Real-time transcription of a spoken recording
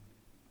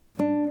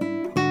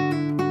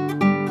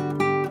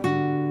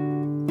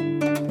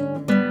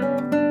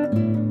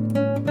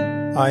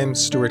I'm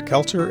Stuart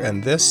Kelter,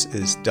 and this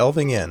is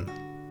Delving In.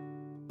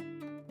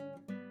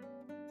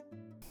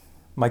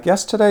 My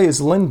guest today is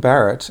Lynn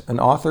Barrett, an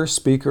author,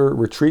 speaker,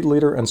 retreat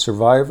leader, and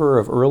survivor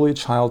of early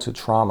childhood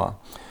trauma.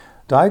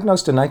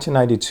 Diagnosed in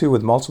 1992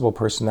 with multiple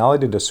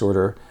personality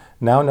disorder,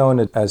 now known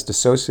as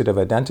Dissociative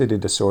Identity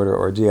Disorder,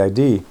 or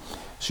D.I.D.,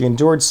 she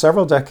endured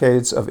several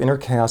decades of inner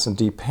chaos and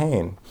deep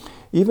pain.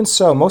 Even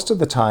so, most of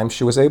the time,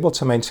 she was able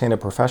to maintain a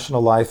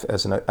professional life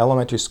as an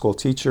elementary school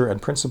teacher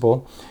and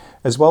principal,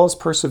 as well as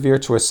persevere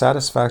to a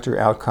satisfactory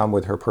outcome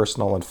with her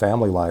personal and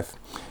family life.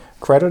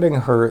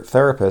 Crediting her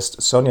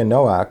therapist, Sonia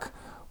Nowak,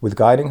 with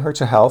guiding her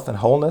to health and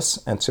wholeness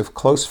and to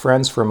close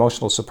friends for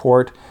emotional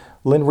support,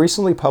 Lynn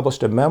recently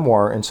published a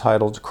memoir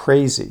entitled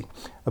Crazy,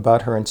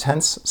 about her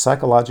intense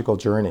psychological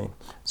journey.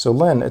 So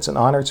Lynn, it's an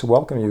honor to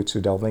welcome you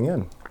to Delving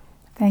In.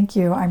 Thank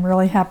you. I'm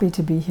really happy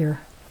to be here.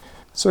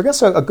 So I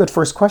guess a good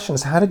first question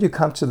is, how did you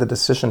come to the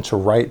decision to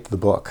write the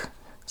book?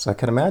 So I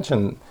can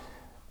imagine,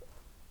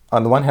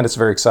 on the one hand, it's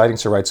very exciting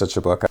to write such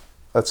a book.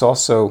 It's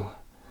also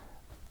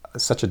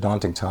such a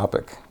daunting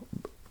topic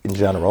in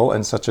general,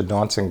 and such a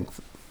daunting,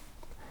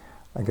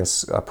 I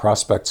guess,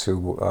 prospect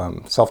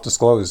to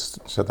self-disclose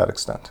to that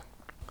extent.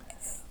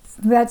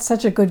 That's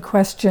such a good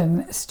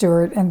question,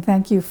 Stuart, and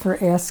thank you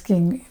for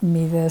asking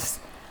me this.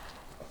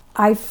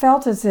 I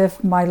felt as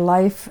if my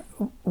life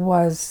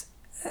was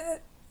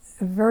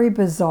very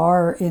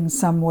bizarre in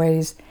some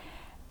ways,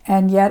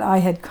 and yet I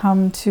had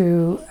come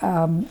to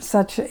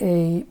such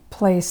a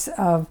place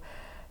of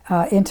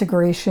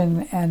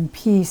integration and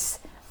peace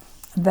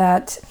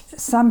that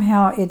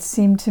somehow it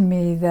seemed to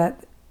me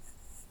that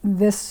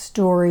this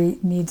story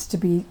needs to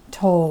be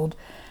told,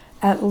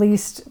 at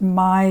least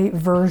my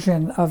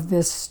version of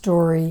this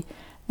story.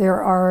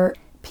 There are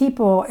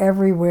people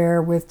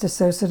everywhere with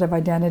dissociative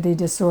identity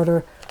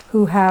disorder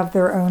who have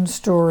their own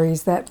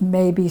stories that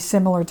may be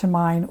similar to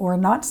mine or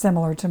not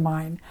similar to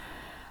mine.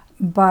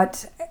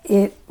 But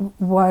it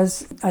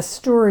was a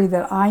story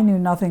that I knew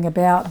nothing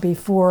about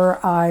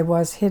before I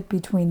was hit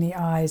between the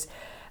eyes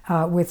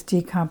with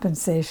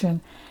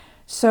decompensation.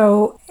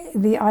 So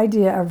the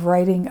idea of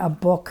writing a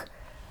book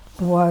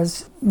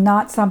was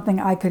not something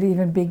I could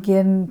even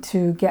begin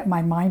to get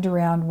my mind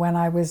around when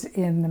I was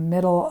in the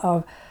middle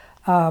of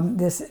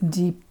this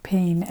deep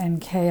pain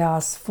and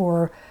chaos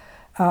for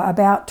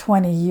about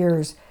 20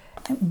 years.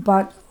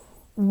 But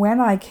when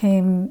I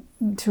came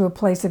to a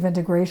place of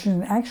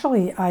integration,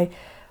 actually I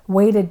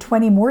waited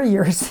 20 more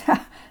years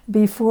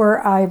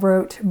before I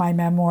wrote my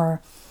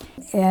memoir.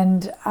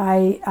 And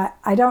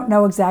I don't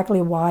know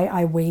exactly why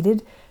I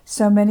waited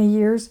so many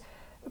years,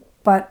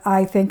 but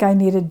I think I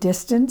needed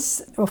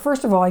distance. Well,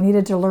 first of all, I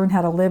needed to learn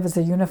how to live as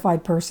a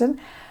unified person.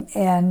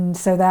 And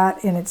so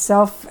that in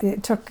itself,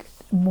 it took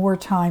more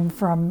time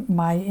from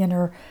my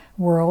inner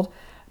world.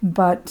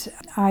 But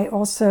I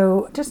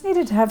also just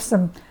needed to have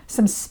some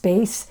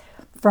space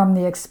from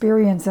the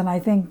experience. And I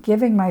think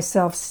giving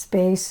myself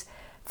space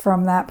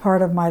from that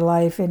part of my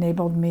life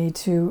enabled me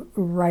to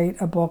write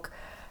a book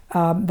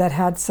that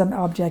had some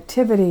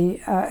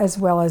objectivity as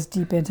well as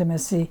deep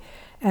intimacy,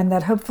 and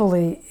that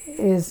hopefully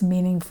is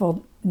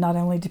meaningful not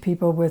only to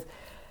people with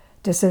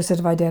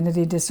dissociative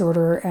identity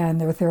disorder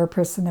and their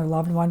therapists and their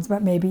loved ones,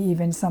 but maybe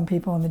even some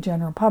people in the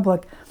general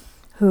public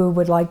who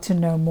would like to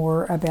know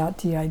more about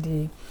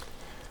D.I.D.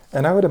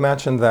 And I would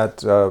imagine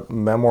that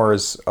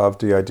memoirs of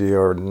D.I.D.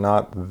 are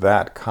not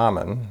that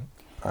common.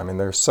 I mean,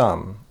 there's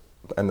some,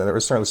 and there are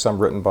certainly some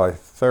written by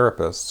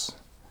therapists,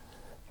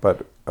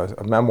 but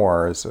a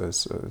memoir is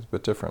a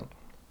bit different.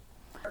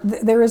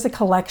 There is a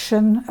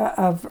collection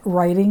of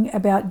writing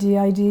about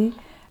D.I.D.,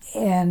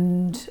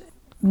 and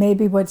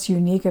maybe what's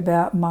unique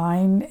about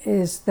mine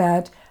is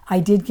that I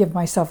did give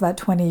myself that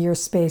 20-year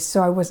space,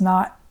 so I was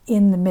not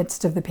in the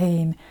midst of the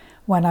pain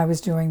when I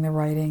was doing the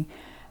writing.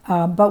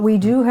 But we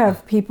do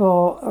have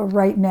people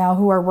right now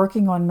who are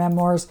working on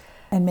memoirs,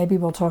 and maybe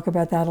we'll talk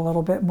about that a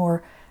little bit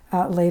more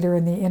later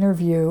in the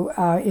interview,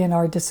 in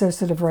our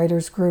dissociative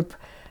writers group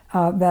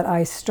that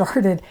I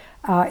started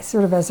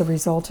sort of as a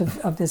result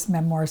of this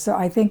memoir. So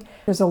I think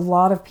there's a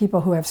lot of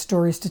people who have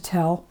stories to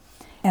tell,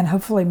 and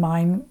hopefully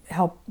mine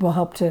will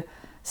help to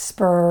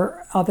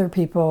spur other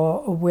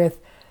people with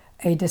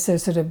a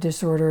dissociative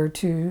disorder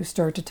to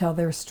start to tell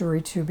their story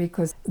too,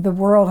 because the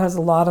world has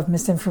a lot of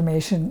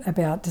misinformation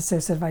about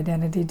dissociative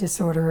identity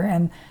disorder,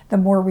 and the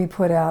more we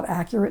put out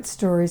accurate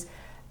stories,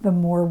 the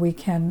more we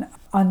can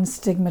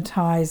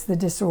unstigmatize the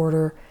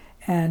disorder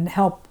and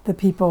help the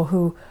people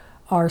who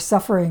are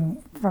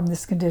suffering from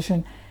this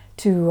condition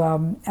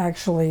to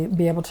actually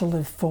be able to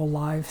live full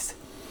lives.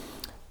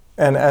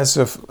 And as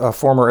a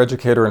former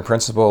educator and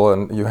principal,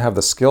 and you have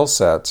the skill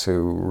set to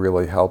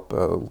really help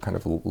kind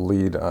of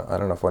lead, I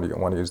don't know if you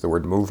want to use the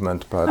word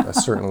movement, but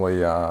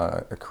certainly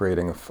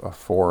creating a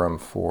forum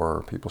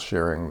for people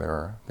sharing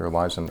their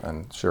lives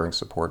and sharing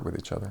support with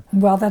each other.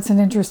 Well, that's an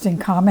interesting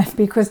comment,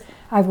 because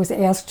I was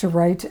asked to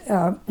write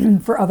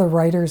for other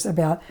writers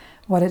about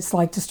what it's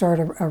like to start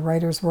a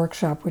writer's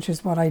workshop, which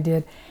is what I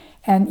did.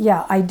 And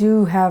yeah, I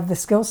do have the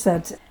skill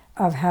set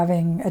of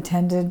having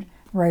attended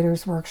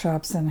writers'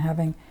 workshops and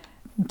having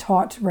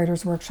taught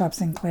writers'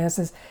 workshops and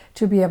classes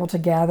to be able to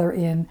gather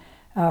in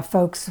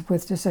folks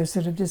with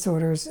dissociative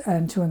disorders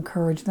and to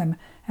encourage them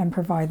and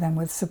provide them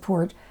with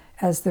support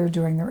as they're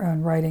doing their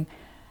own writing.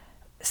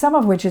 Some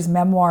of which is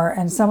memoir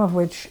and some of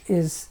which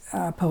is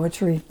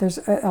poetry. There's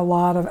a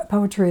lot of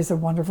poetry is a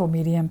wonderful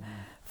medium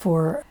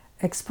for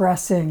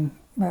expressing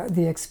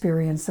the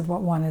experience of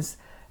what one is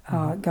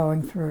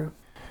going through.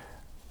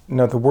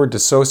 Now, the word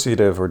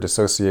dissociative or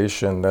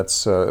dissociation,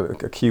 that's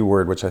a key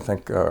word, which I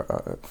think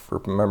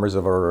for members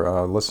of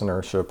our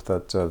listenership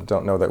that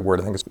don't know that word,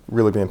 I think it's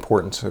really be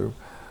important to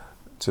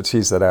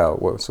tease that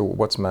out. So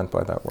what's meant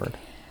by that word?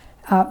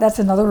 That's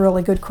another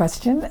really good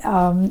question.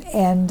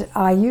 And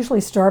I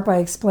usually start by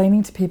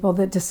explaining to people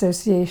that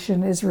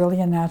dissociation is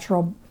really a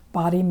natural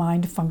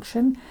body-mind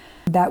function,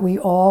 that we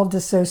all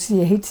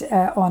dissociate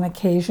on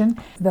occasion.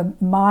 The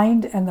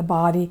mind and the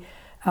body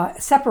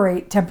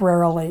separate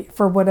temporarily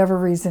for whatever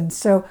reason.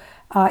 So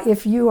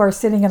if you are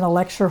sitting in a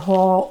lecture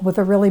hall with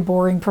a really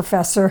boring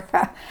professor,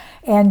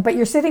 but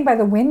you're sitting by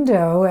the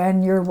window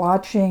and you're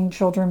watching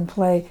children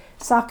play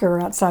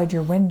soccer outside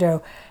your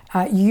window,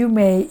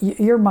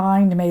 your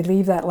mind may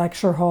leave that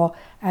lecture hall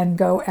and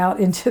go out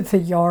into the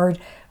yard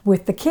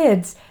with the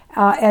kids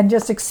and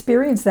just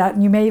experience that.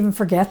 And you may even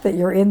forget that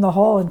you're in the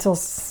hall until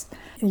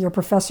your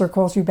professor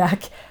calls you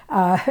back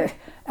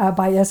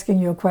by asking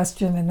you a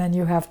question, and then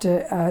you have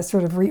to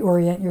sort of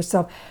reorient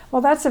yourself.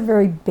 Well, that's a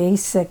very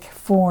basic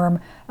form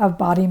of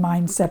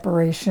body-mind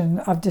separation,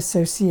 of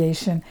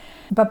dissociation.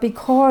 But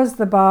because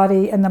the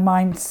body and the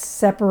mind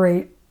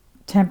separate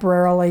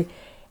temporarily,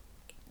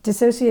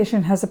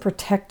 dissociation has a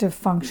protective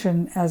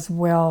function as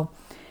well.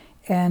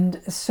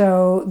 And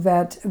so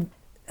that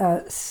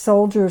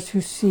soldiers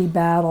who see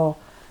battle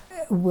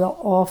will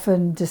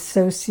often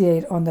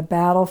dissociate on the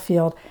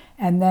battlefield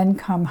and then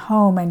come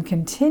home and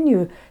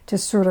continue to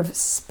sort of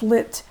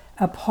split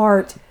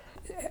apart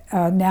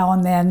now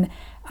and then,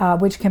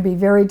 which can be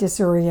very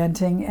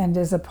disorienting and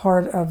is a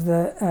part of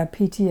the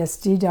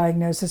PTSD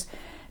diagnosis,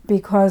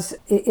 because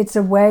it's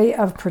a way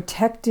of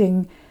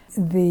protecting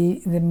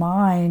the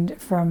mind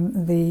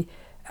from the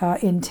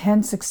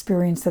intense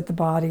experience that the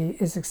body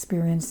is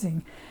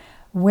experiencing.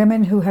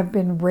 Women who have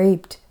been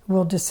raped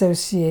will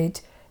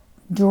dissociate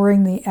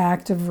during the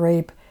act of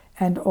rape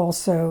and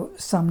also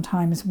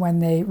sometimes when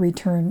they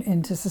return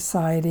into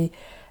society,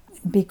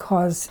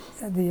 because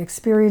the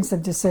experience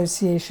of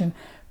dissociation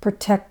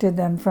protected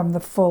them from the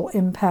full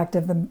impact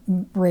of the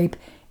rape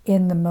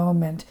in the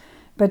moment.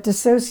 But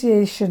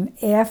dissociation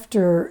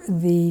after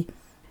the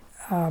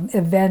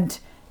event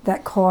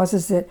that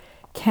causes it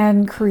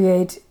can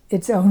create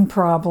its own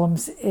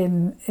problems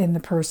in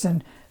the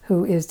person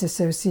who is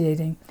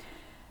dissociating.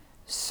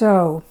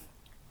 So,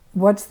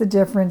 what's the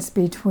difference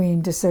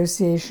between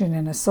dissociation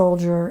in a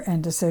soldier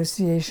and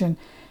dissociation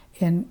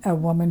in a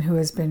woman who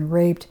has been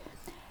raped,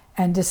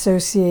 and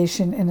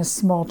dissociation in a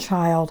small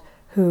child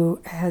who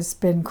has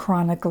been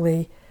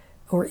chronically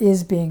or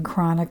is being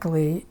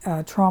chronically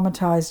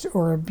traumatized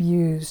or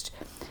abused?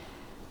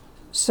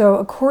 So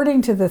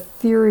according to the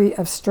theory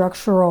of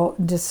structural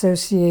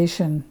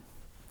dissociation,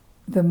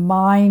 the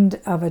mind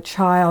of a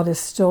child is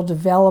still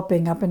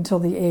developing up until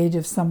the age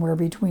of somewhere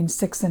between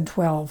 6 and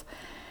 12.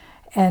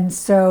 And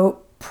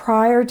so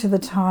prior to the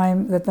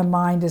time that the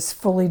mind is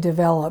fully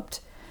developed,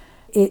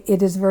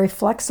 it is very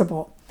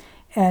flexible.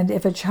 And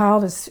if a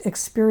child is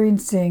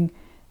experiencing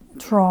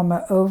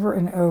trauma over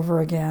and over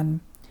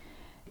again,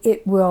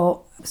 it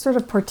will sort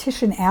of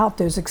partition out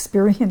those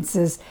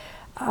experiences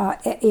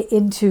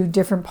into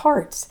different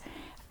parts.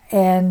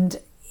 And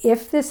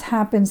if this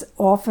happens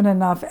often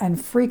enough and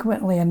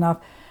frequently enough,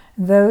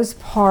 those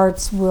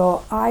parts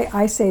will,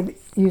 I say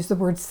use the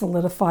word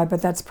solidify,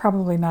 but that's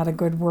probably not a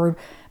good word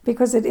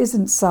because it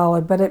isn't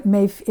solid, but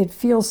it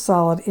feels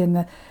solid in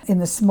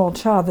the small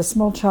child. The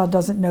small child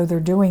doesn't know they're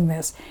doing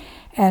this.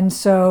 And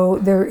so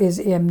there is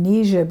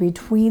amnesia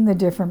between the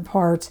different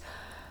parts.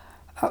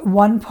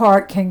 One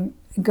part can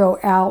go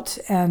out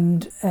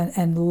and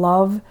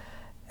love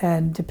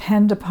and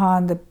depend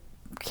upon the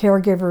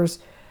caregivers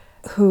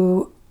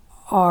who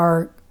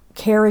are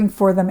caring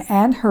for them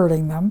and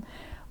hurting them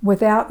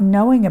without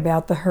knowing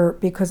about the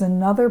hurt, because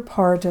another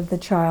part of the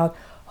child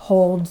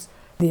holds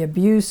the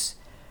abuse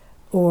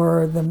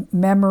or the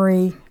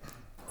memory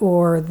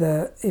or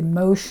the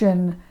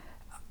emotion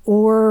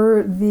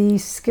or the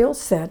skill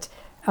set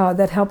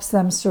that helps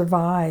them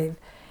survive.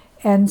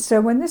 And so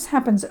when this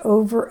happens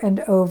over and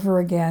over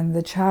again,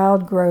 the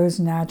child grows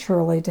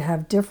naturally to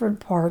have different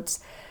parts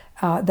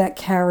that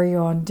carry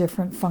on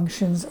different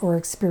functions or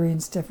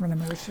experience different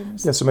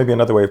emotions. Yeah, so maybe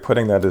another way of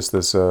putting that is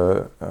this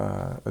a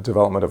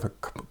development of a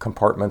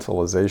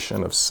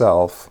compartmentalization of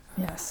self.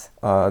 Yes.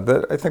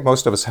 That I think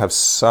most of us have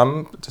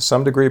to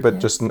some degree, but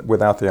yes, just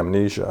without the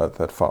amnesia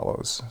that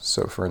follows.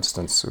 So for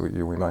instance,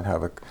 we might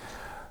have a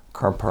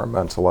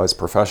compartmentalized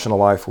professional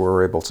life where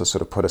we're able to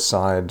sort of put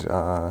aside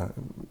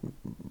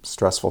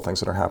stressful things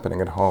that are happening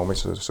at home. We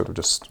sort of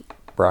just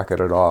bracket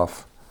it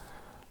off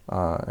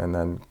and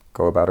then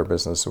go about our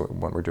business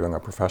when we're doing our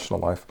professional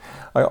life.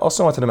 I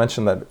also wanted to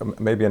mention that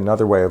maybe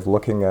another way of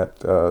looking at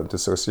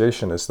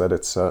dissociation is that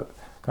it's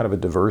kind of a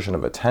diversion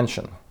of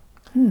attention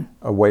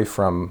away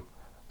from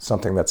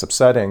something that's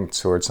upsetting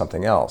towards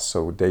something else.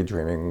 So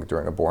daydreaming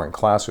during a boring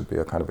class would be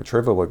a kind of a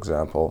trivial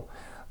example.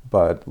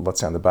 But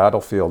let's say on the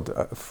battlefield,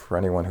 for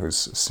anyone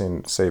who's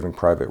seen Saving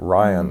Private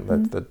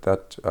Ryan,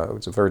 that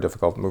it's a very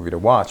difficult movie to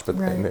watch. But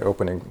in the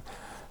opening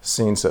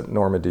scenes at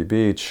Normandy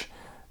Beach,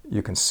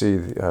 you can see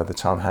the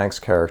Tom Hanks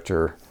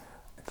character.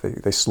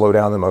 They slow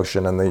down the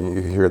motion, and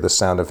you hear the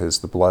sound of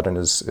the blood in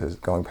his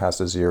going past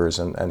his ears,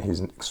 and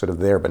he's sort of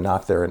there but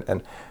not there.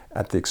 And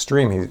at the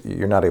extreme,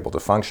 you're not able to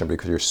function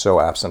because you're so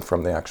absent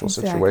from the actual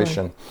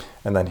situation.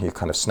 And then he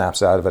kind of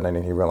snaps out of it, and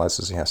then he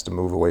realizes he has to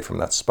move away from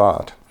that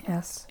spot.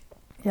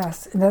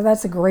 Yes,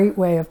 that's a great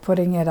way of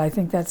putting it. I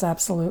think that's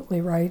absolutely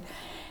right.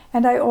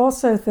 And I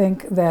also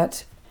think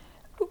that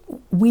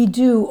we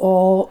do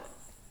all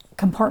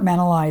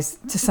compartmentalize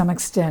to some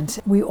extent.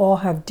 We all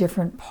have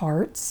different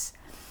parts.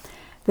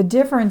 The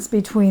difference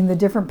between the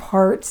different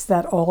parts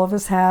that all of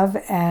us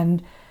have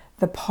and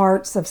the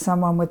parts of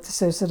someone with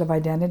dissociative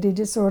identity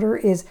disorder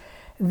is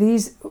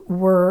these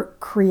were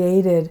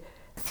created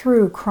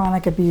through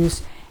chronic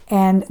abuse,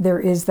 and there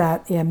is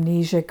that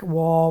amnesic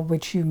wall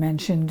which you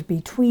mentioned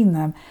between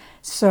them.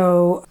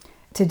 So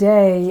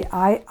today,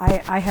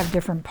 I have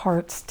different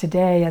parts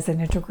today as an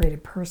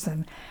integrated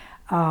person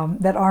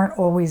that aren't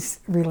always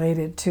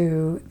related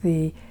to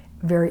the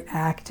very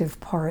active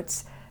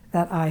parts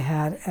that I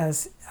had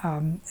as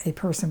a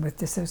person with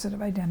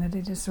dissociative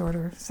identity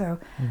disorder. So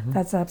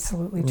that's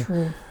absolutely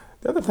true.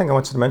 The other thing I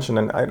wanted to mention,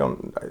 and I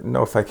don't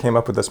know if I came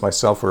up with this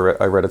myself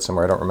or I read it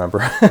somewhere, I don't remember.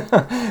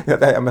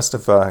 I must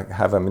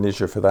have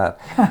amnesia for that.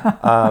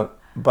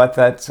 But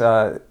that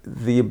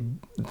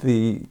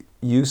the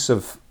use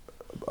of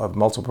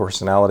multiple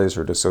personalities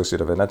or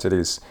dissociative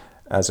identities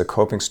as a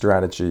coping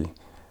strategy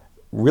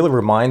really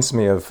reminds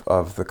me of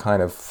the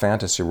kind of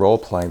fantasy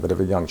role-playing that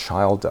a young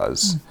child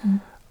does.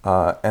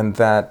 And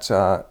that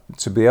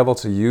to be able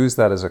to use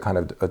that as a kind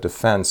of a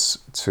defense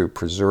to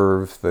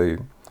preserve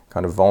the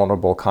kind of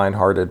vulnerable,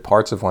 kind-hearted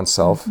parts of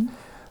oneself,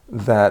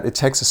 that it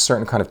takes a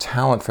certain kind of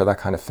talent for that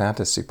kind of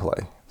fantasy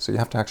play. So you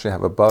have to actually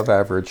have above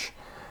average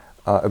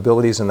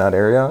abilities in that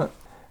area.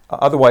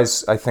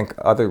 Otherwise, I think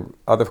other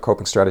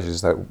coping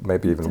strategies that may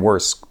be even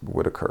worse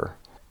would occur.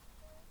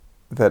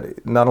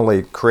 That not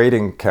only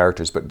creating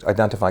characters, but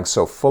identifying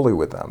so fully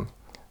with them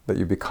that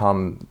you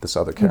become this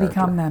other character. You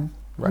become them.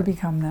 Right. You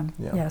become them.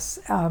 Yeah. Yes.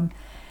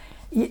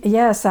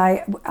 Yes.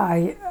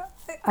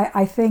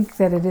 I think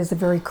that it is a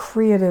very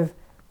creative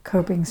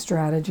coping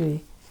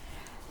strategy,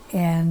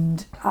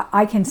 and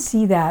I can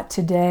see that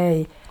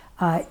today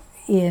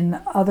in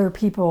other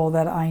people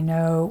that I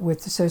know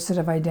with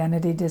dissociative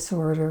identity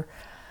disorder,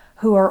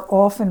 who are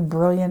often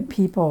brilliant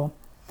people,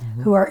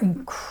 who are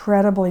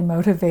incredibly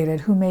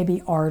motivated, who may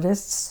be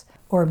artists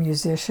or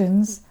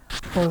musicians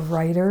or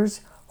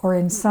writers, or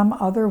in some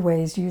other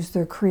ways use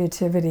their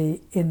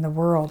creativity in the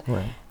world.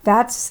 Right.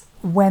 That's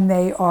when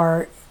they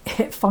are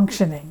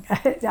functioning.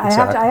 I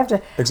have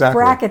to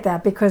bracket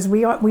that, because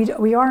we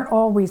aren't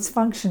always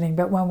functioning,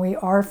 but when we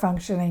are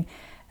functioning,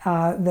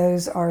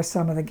 those are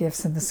some of the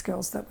gifts and the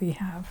skills that we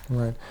have.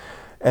 Right.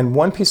 And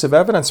one piece of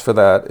evidence for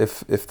that,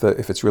 if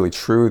it's really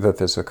true that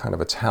there's a kind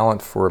of a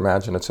talent for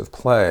imaginative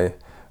play,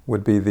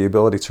 would be the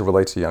ability to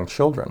relate to young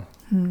children.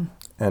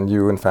 And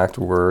you, in fact,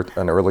 were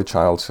an early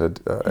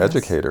childhood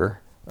educator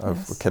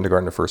of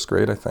kindergarten to first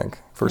grade, I think.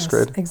 First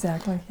grade?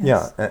 Exactly.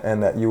 Yes. Yeah,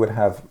 and that you would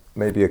have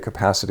maybe a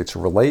capacity to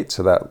relate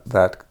to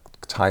that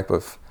type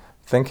of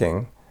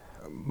thinking.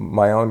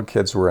 My own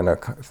kids were in a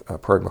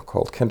program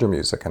called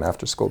Kindermusik, an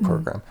after-school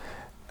program.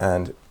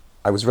 And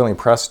I was really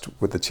impressed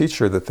with the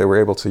teacher that they were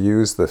able to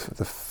use the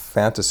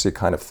fantasy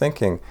kind of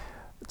thinking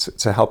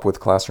to help with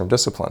classroom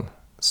discipline.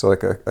 So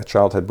like a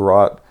child had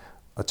brought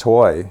a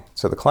toy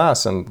to the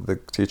class, and the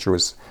teacher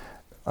was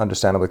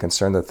understandably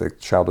concerned that the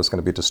child was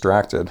going to be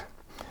distracted.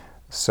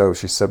 So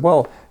she said,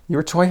 well,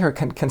 your toy here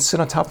can sit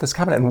on top of this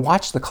cabinet and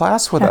watch the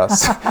class with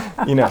us.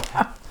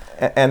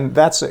 And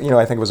that's,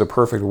 I think it was a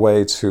perfect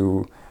way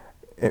to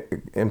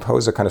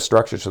impose a kind of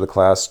structure to the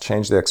class,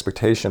 change the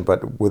expectation,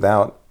 but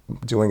without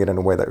doing it in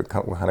a way that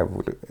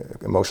would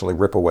emotionally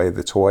rip away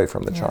the toy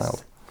from the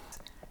child.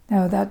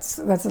 No, that's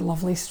a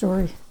lovely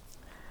story.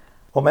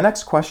 Well, my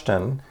next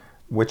question,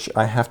 which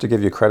I have to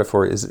give you credit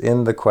for, is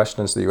in the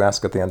questions that you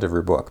ask at the end of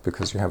your book,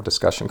 because you have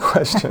discussion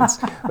questions.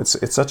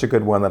 It's such a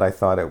good one that I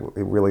thought it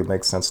really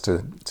makes sense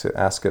to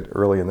ask it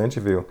early in the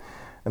interview.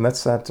 And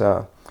that's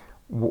that,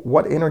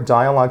 what inner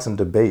dialogues and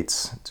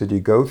debates did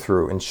you go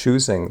through in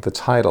choosing the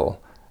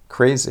title,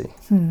 Crazy?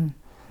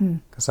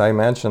 Because I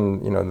imagine,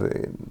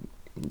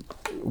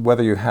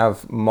 whether you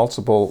have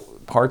multiple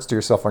parts to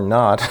yourself or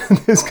not,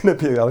 there's going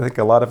to be, I think,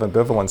 a lot of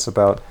ambivalence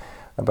about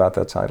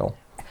that title.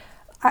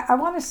 I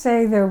want to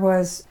say there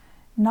was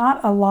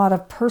not a lot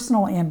of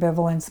personal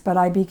ambivalence, but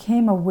I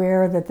became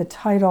aware that the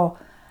title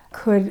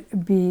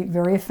could be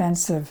very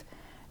offensive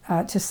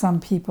to some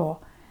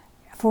people.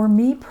 For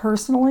me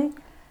personally,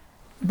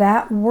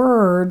 that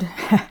word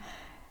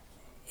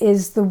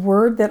is the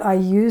word that I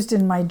used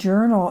in my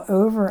journal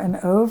over and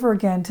over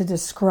again to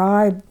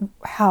describe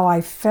how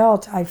I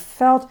felt. I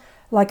felt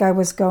like I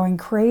was going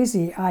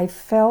crazy. I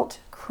felt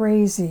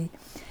crazy.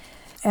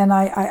 And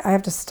I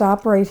have to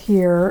stop right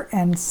here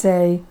and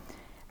say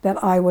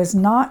that I was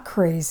not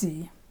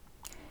crazy.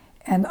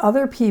 And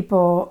other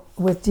people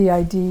with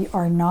D.I.D.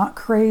 are not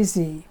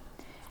crazy,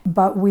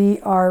 but we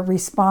are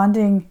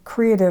responding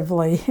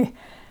creatively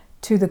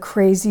to the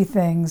crazy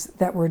things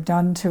that were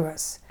done to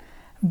us.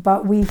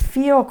 But we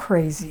feel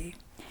crazy.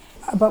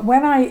 But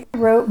when I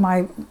wrote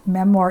my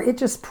memoir, it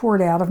just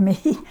poured out of me.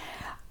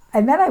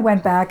 And then I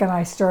went back and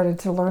I started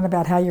to learn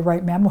about how you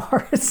write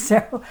memoirs.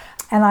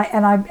 And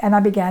I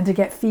began to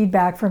get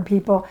feedback from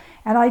people.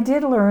 And I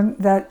did learn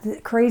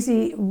that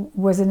crazy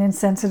was an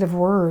insensitive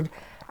word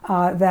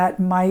that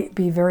might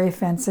be very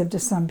offensive to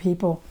some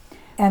people.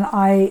 And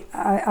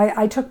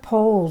I took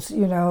polls,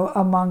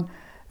 among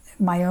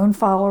my own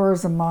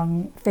followers,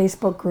 among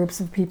Facebook groups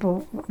of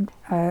people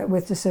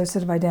with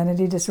dissociative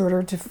identity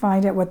disorder to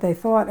find out what they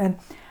thought. And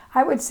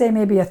I would say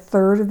maybe a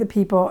third of the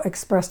people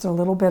expressed a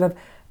little bit of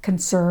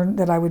concern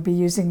that I would be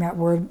using that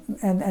word.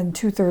 And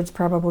 2/3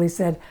 probably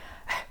said,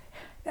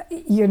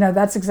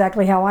 that's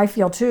exactly how I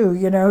feel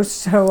too,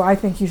 so I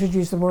think you should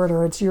use the word,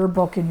 or it's your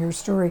book and your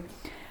story.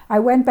 I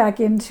went back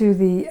into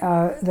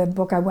the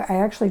book. I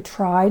actually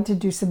tried to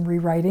do some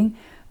rewriting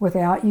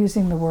without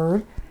using the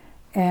word,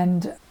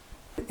 and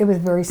it was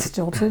very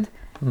stilted.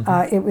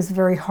 Mm-hmm. It was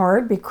very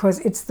hard because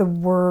it's the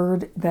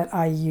word that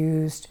I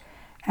used.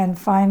 And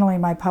finally,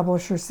 my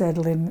publisher said,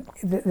 "Lynn,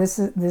 this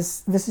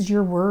is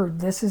your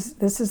word. This is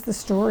the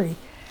story."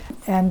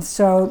 And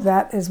so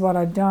that is what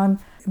I've done.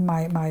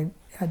 My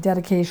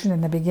dedication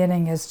in the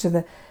beginning is to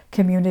the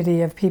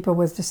community of people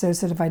with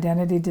dissociative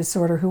identity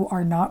disorder who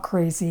are not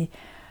crazy,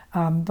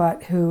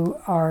 but who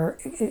are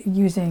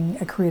using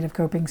a creative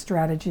coping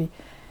strategy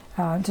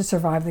to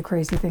survive the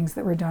crazy things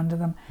that were done to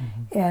them.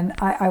 Mm-hmm. And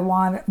I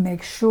want to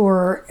make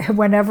sure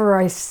whenever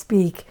I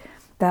speak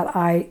that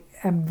I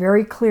am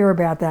very clear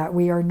about that.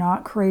 We are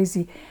not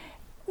crazy.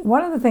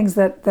 One of the things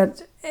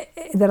that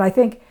I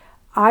think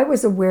I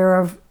was aware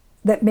of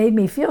that made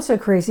me feel so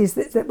crazy is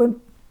that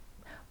when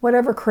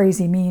whatever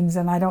crazy means,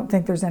 and I don't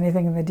think there's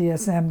anything in the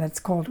DSM that's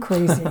called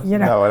crazy,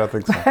 No, I don't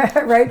think so.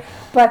 Right?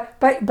 But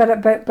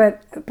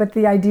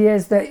the idea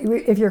is that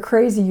if you're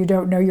crazy, you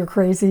don't know you're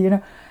crazy,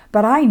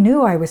 But I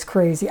knew I was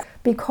crazy.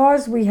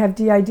 Because we have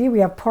D.I.D., we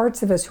have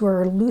parts of us who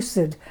are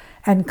lucid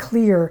and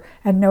clear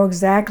and know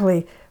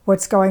exactly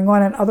what's going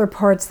on, and other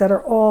parts that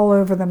are all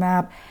over the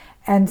map.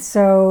 And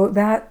so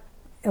that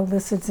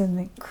elicits an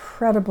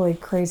incredibly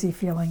crazy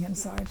feeling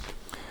inside.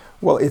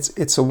 Well,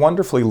 it's a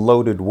wonderfully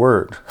loaded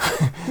word.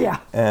 Yeah.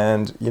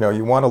 And,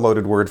 you want a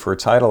loaded word for a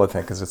title, I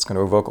think, because it's going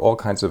to evoke all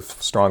kinds of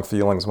strong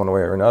feelings one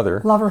way or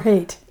another. Love or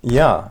hate.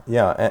 Yeah.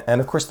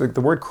 And of course,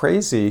 the word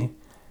crazy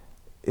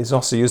is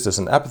also used as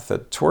an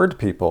epithet toward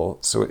people,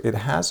 so it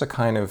has a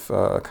kind of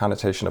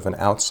connotation of an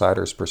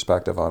outsider's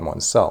perspective on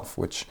oneself,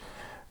 which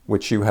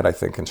you had, I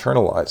think,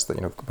 internalized,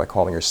 that, by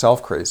calling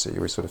yourself crazy.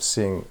 You were sort of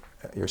seeing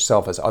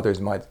yourself as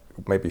others might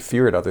maybe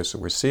feared others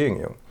were seeing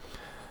you.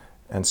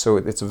 And so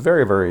it's a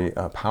very, very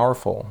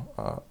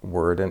powerful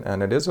word,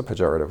 and it is a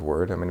pejorative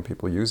word. I mean,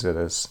 people use it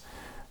as,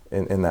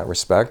 in that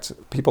respect.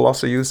 People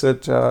also use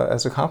it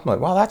as a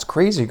compliment. Wow, that's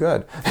crazy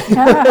good.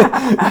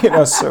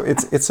 So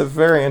it's a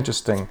very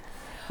interesting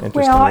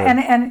word.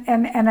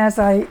 And as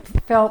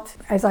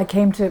I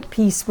came to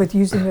peace with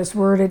using this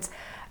word,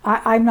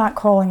 I'm not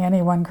calling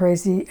anyone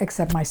crazy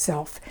except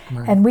myself.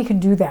 Right. And we can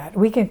do that.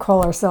 We can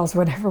call ourselves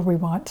whatever we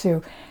want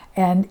to.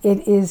 And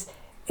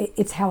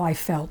it's how I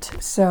felt.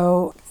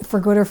 So for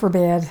good or for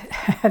bad,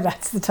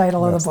 that's the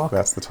title of the book.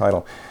 That's the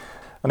title.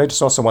 And I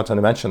just also wanted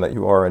to mention that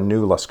you are a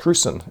new Las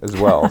Crucen as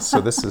well.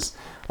 So this is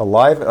a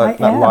live,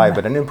 not live,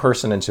 but an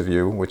in-person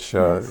interview, which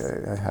yes.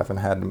 I haven't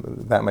had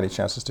that many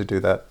chances to do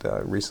that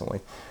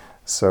recently.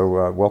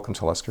 So welcome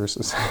to Las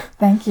Cruces.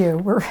 Thank you.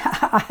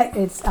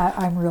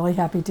 I'm really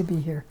happy to be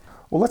here.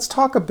 Well, let's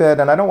talk a bit,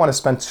 and I don't want to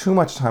spend too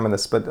much time on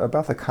this, but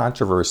about the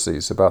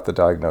controversies about the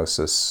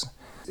diagnosis.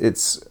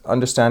 It's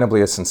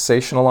understandably a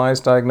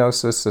sensationalized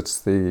diagnosis. It's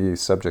the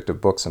subject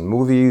of books and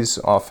movies,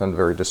 often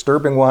very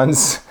disturbing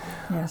ones,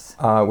 yes,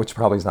 which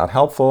probably is not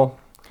helpful.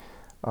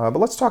 But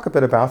let's talk a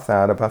bit about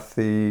that, about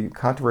the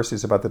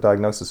controversies about the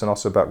diagnosis and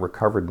also about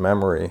recovered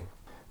memory.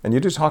 And you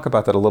do talk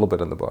about that a little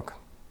bit in the book.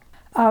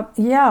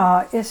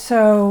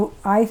 So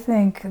I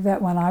think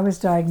that when I was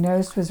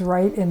diagnosed was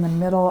right in the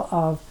middle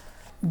of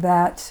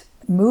that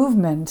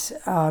movement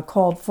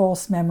called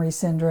false memory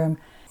syndrome,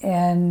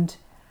 and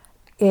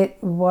it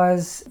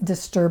was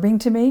disturbing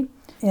to me.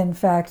 In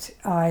fact,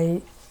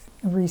 I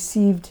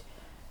received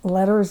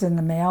letters in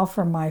the mail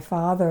from my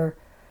father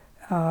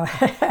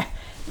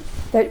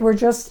that were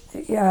just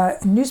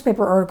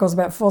newspaper articles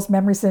about false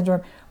memory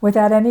syndrome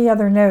without any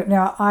other note.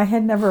 Now, I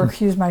had never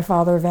accused my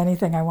father of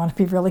anything. I want to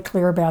be really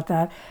clear about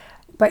that.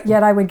 But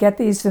yet I would get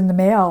these in the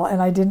mail,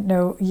 and I didn't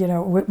know,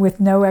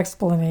 with no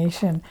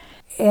explanation.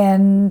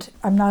 And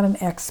I'm not an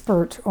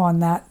expert on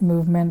that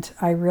movement.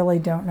 I really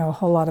don't know a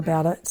whole lot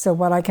about it. So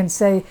what I can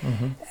say,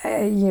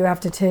 you have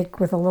to take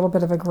with a little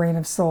bit of a grain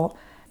of salt.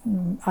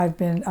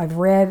 I've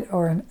read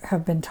or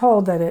have been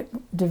told that it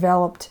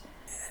developed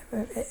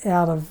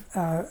out of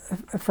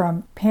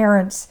from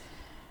parents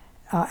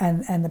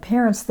and the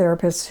parents'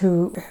 therapists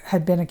who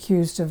had been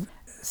accused of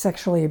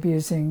sexually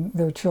abusing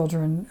their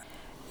children.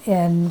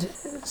 And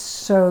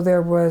so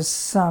there was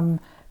some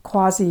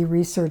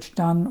quasi-research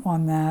done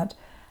on that.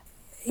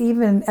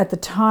 Even at the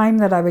time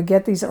that I would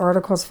get these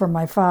articles from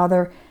my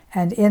father,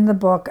 and in the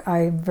book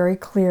I'm very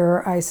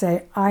clear, I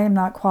say, I am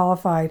not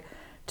qualified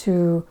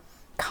to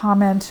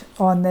comment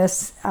on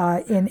this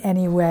in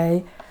any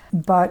way,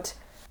 but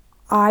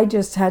I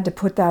just had to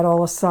put that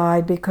all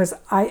aside because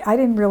I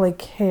didn't really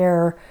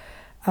care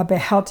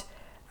about,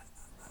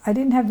 I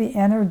didn't have the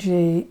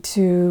energy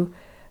to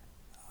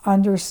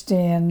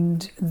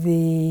understand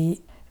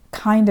the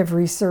kind of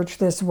research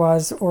this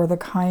was or the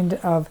kind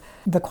of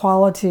the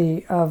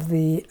quality of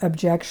the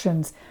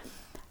objections.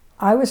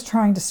 I was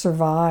trying to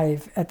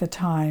survive at the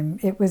time.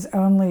 It was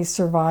only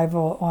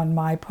survival on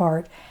my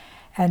part.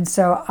 And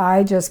so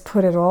I just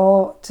put it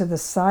all to the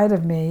side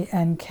of me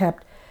and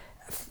kept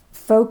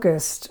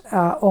focused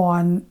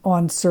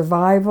on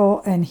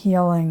survival and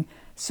healing,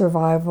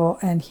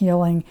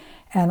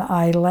 and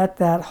I let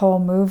that whole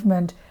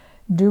movement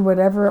do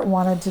whatever it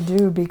wanted to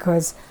do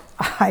because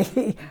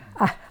I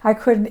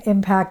couldn't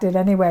impact it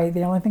anyway.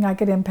 The only thing I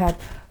could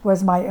impact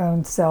was my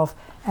own self,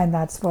 and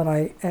that's what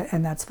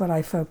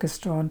I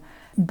focused on.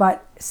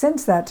 But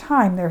since that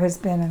time, there has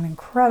been an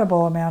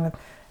incredible amount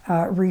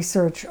of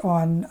research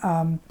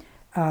on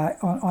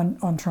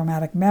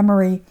traumatic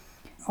memory,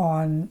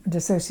 on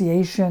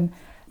dissociation,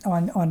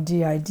 on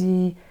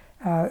D.I.D.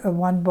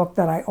 One book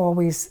that I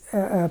always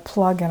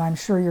plug, and I'm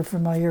sure you're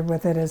familiar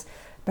with it, is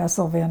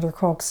Bessel van der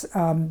Kolk's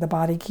The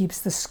Body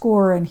Keeps the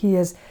Score, and he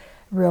is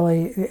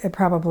really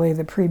probably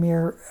the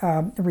premier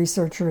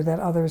researcher that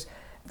others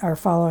are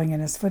following in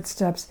his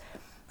footsteps.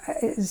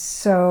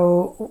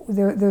 So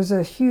there's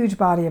a huge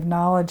body of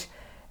knowledge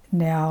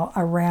now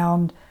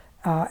around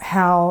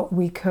how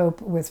we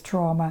cope with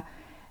trauma,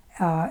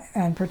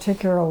 and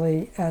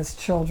particularly as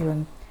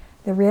children.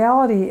 The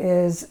reality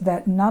is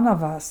that none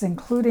of us,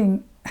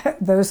 including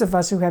those of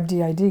us who have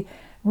D.I.D,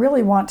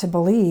 really want to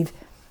believe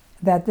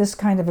that this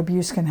kind of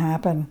abuse can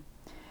happen.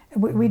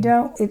 We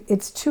don't,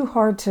 it's too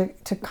hard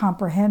to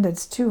comprehend,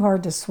 it's too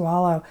hard to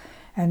swallow.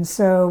 And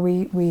so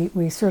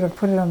we sort of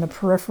put it on the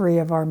periphery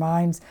of our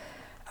minds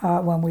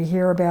when we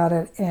hear about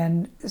it.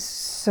 And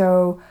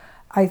so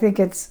I think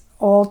it's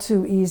all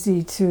too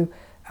easy to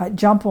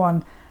jump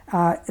on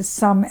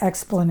some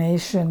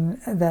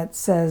explanation that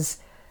says,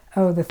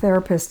 oh, the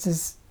therapist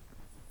is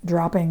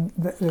dropping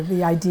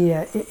the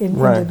idea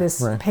into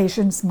this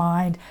patient's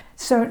mind.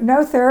 So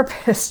no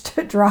therapist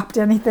dropped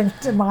anything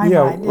to my mind.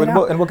 Yeah,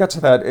 and we'll get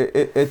to that.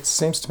 It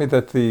seems to me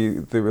that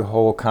the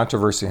whole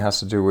controversy has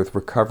to do with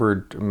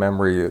recovered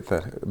memories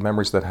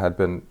that had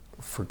been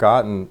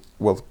forgotten,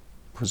 well,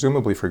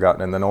 presumably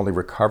forgotten, and then only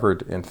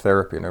recovered in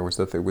therapy. In other words,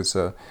 that there was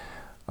a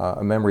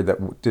memory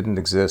that didn't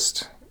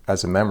exist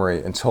as a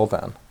memory until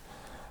then.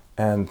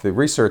 And the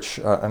research,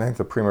 I think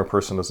the premier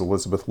person is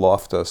Elizabeth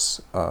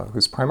Loftus,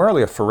 who's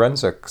primarily a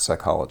forensic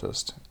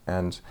psychologist.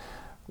 And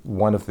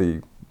one of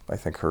I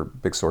think her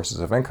big sources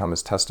of income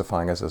is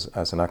testifying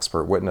as an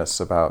expert witness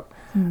about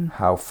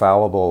how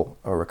fallible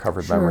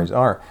recovered memories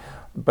are.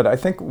 But I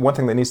think one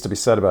thing that needs to be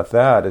said about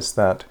that is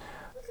that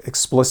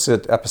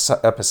explicit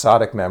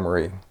episodic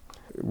memory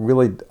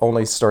really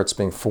only starts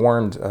being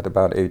formed at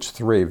about age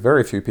 3.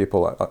 Very few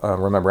people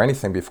remember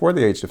anything before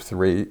the age of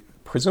 3,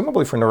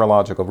 presumably for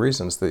neurological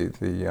reasons.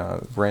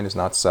 The brain is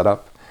not set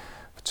up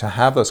to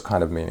have those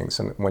kind of meanings.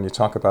 And when you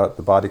talk about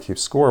the body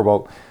keeps score,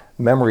 well,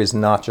 memory is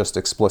not just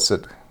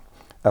explicit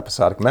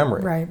episodic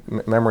memory.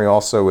 Right. Memory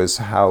also is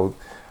how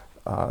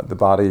the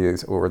body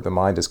or the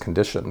mind is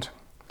conditioned.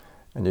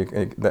 And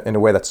in a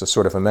way, that's a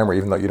sort of a memory,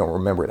 even though you don't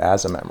remember it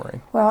as a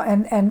memory. Well,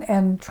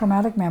 and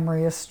traumatic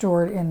memory is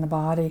stored in the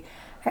body.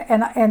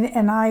 And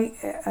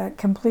I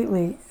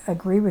completely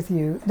agree with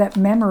you that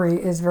memory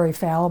is very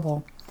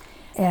fallible.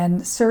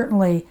 And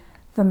certainly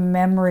the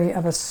memory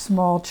of a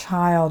small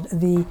child,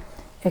 the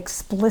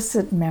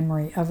explicit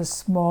memory of a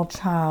small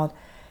child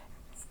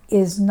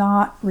is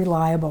not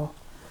reliable.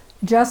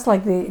 Just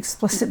like the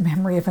explicit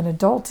memory of an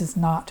adult is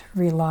not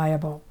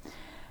reliable.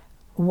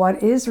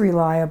 What is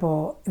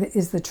reliable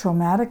is the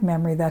traumatic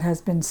memory that has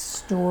been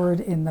stored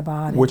in the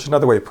body. Which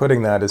another way of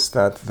putting that is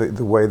that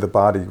the way the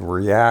body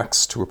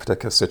reacts to a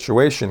particular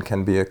situation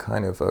can be a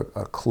kind of a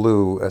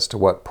clue as to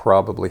what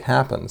probably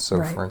happened.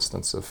 So for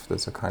instance, if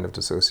there's a kind of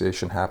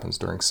dissociation happens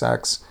during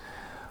sex,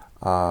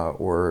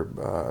 or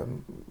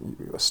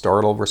a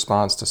startle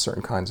response to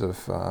certain kinds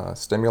of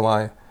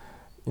stimuli,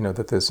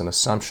 that there's an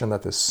assumption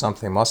that there's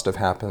something must have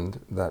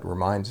happened that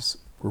reminds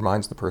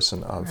the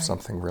person of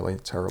something really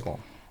terrible.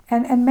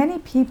 And many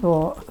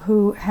people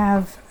who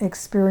have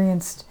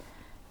experienced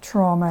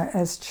trauma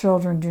as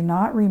children do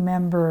not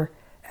remember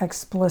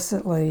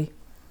explicitly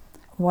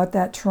what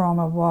that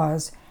trauma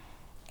was.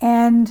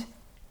 and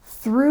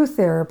through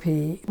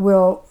therapy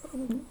will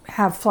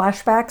have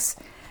flashbacks.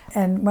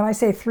 And when I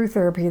say through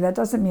therapy, that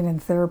doesn't mean in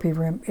the therapy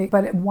room,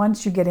 but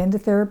once you get into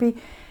therapy,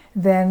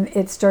 then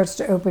it starts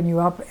to open you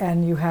up,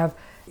 and you have,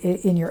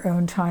 in your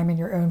own time, in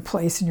your own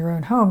place, in your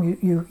own home,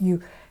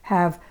 you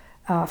have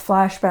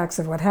flashbacks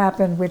of what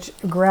happened, which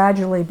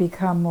gradually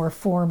become more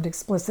formed,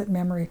 explicit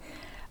memory.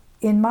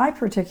 In my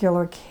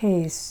particular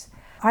case,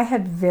 I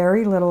had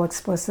very little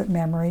explicit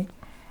memory,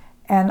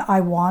 and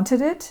I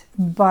wanted it,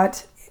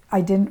 but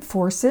I didn't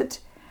force it.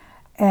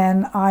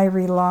 And I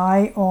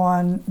rely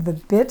on the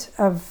bit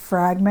of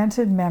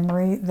fragmented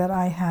memory that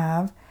I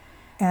have,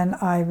 and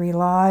I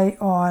rely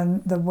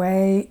on the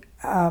way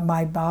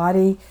my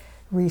body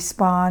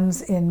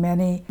responds in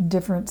many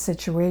different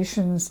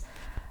situations.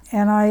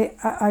 And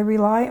I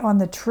rely on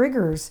the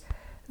triggers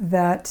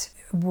that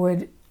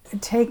would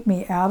take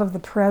me out of the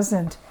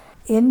present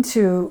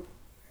into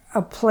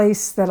a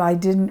place that I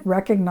didn't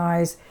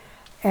recognize,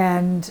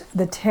 and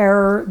the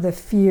terror, the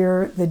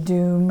fear, the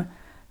doom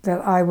that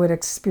I would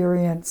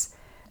experience.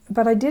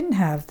 But I didn't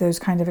have those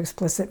kind of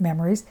explicit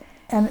memories.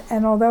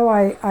 And although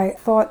I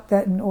thought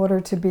that in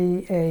order to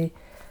be a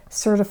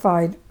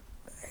certified,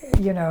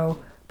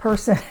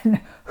 person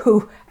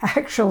who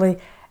actually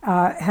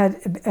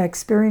had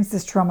experienced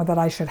this trauma, that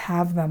I should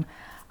have them,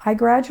 I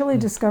gradually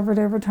discovered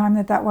over time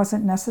that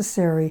wasn't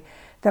necessary,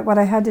 that what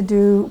I had to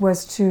do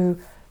was to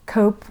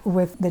cope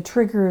with the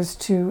triggers,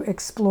 to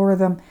explore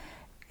them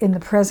in the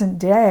present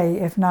day,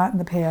 if not in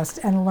the past,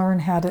 and learn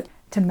how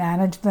to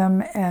manage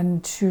them,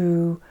 and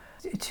to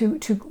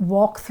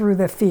walk through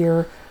the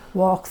fear,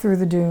 walk through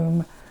the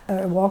doom,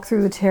 walk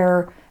through the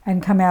terror,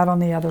 and come out on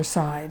the other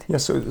side. Yeah,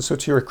 so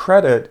to your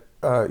credit,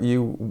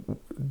 you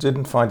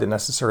didn't find it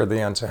necessary at the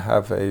end to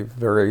have a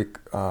very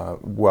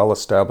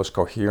well-established,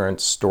 coherent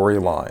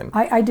storyline.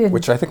 I didn't.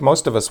 Which I think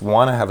most of us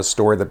want to have a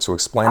story to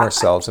explain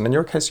ourselves. And in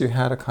your case, you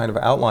had a kind of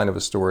outline of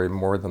a story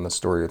more than the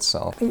story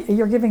itself.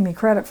 You're giving me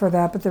credit for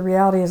that, but the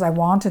reality is I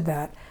wanted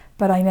that,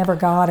 but I never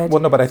got it.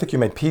 Well, no, but I think you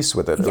made peace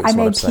with it. I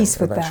made peace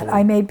with that.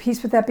 I made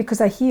peace with that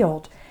because I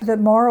healed. The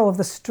moral of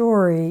the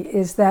story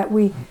is that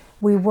we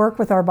work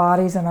with our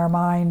bodies and our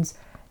minds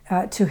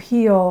to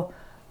heal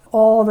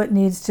all that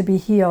needs to be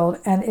healed.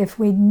 And if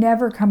we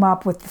never come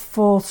up with the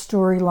full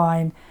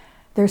storyline,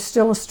 there's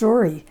still a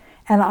story.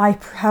 And I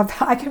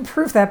can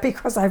prove that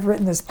because I've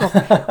written this book,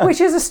 which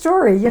is a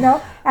story,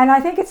 And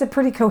I think it's a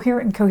pretty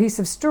coherent and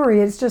cohesive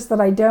story. It's just that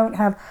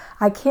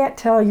I can't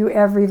tell you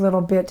every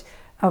little bit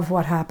of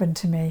what happened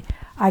to me.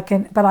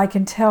 But I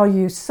can tell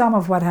you some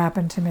of what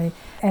happened to me,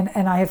 and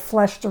I have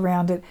fleshed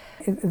around it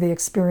the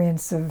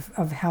experience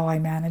of how I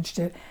managed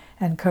it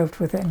and coped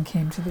with it and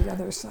came to the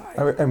other side.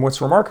 And what's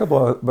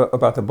remarkable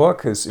about the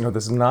book is,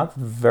 there's not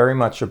very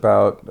much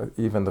about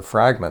even the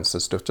fragments.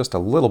 It's just a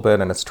little bit,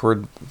 and it's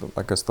toward,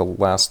 I guess, the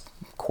last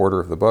quarter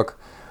of the book.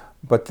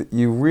 But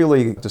you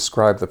really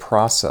describe the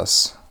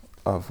process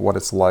of what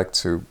it's like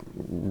to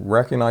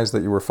recognize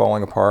that you were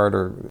falling apart,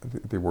 or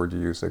the word you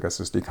use, I guess,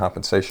 is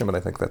decompensation, but I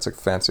think that's a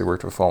fancy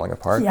word for falling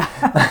apart.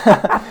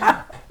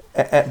 Yeah.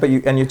 But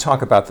you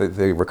talk about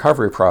the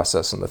recovery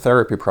process and the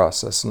therapy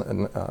process,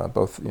 and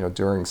both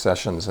during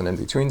sessions and in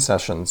between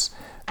sessions.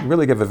 You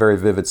really give a very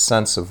vivid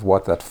sense of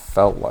what that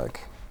felt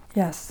like.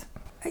 Yes.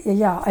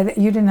 Yeah,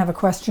 you didn't have a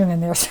question in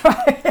there, so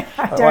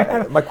I don't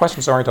have... My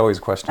questions aren't always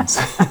questions.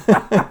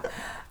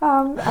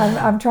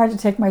 I'm trying to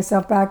take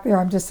myself back there.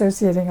 I'm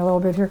dissociating a little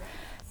bit here,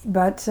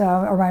 but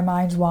or my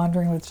mind's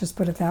wandering, let's just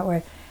put it that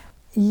way.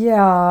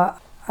 Yeah,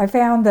 I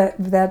found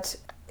that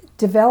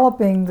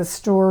developing the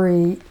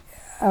story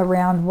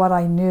around what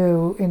I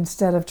knew,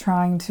 instead of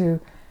trying to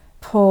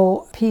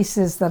pull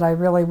pieces that I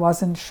really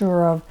wasn't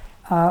sure of,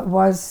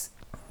 was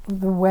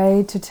the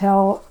way to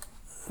tell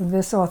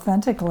this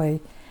authentically.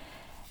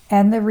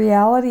 And the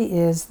reality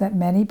is that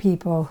many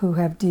people who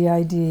have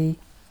D.I.D.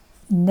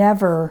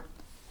 never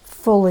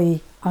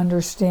fully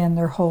understand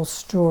their whole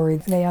story.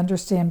 They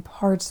understand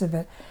parts of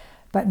it,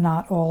 but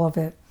not all of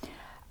it.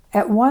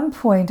 At one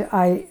point,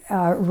 I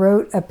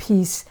wrote a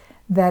piece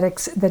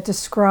that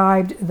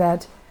described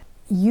that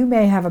you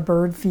may have a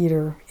bird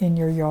feeder in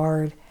your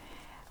yard,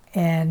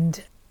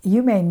 and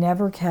you may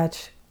never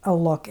catch a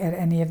look at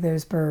any of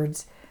those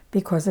birds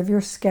because of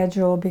your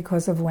schedule,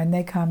 because of when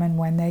they come and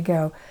when they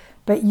go.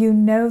 But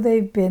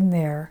they've been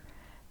there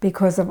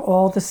because of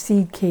all the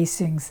seed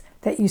casings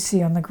that you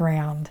see on the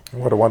ground.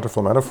 What a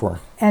wonderful metaphor.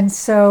 And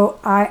so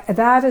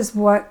that is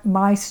what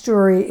my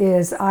story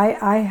is.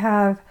 I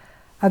have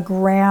a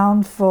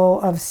ground full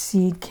of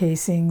seed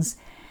casings,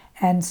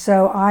 and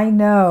so I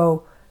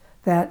know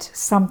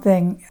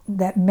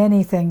that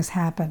many things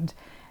happened,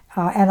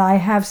 and I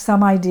have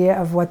some idea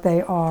of what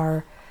they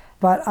are,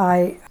 but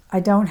I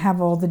don't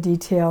have all the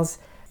details,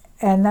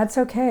 and that's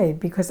okay,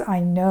 because I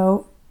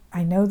know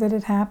that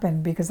it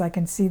happened because I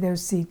can see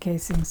those seed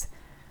casings.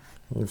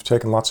 You've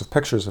taken lots of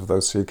pictures of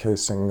those seed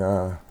casing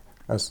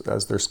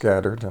as they're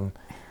scattered, and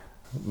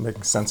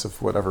making sense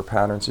of whatever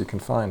patterns you can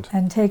find.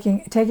 And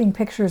taking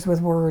pictures with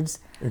words.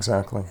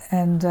 Exactly.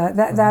 And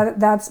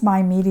that's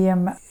my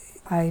medium.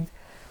 I've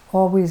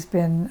always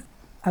been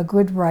a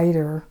good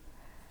writer,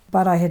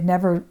 but I had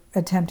never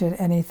attempted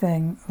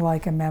anything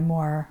like a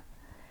memoir.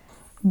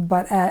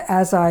 But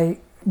as I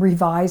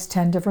revised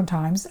 10 different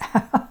times,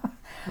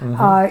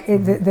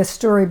 the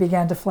story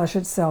began to flesh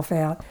itself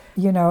out.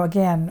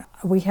 Again,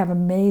 we have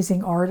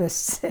amazing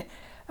artists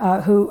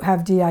who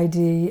have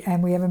D.I.D,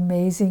 and we have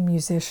amazing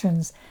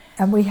musicians,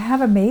 and we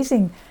have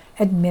amazing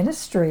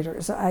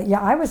administrators.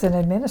 I was an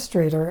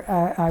administrator.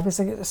 I was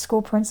a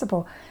school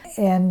principal,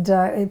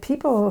 and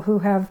people who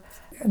have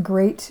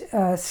great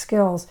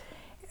skills.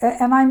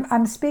 And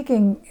I'm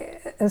speaking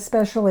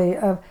especially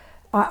of,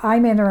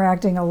 I'm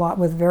interacting a lot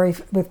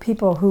with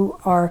people who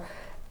are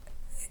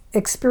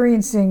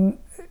experiencing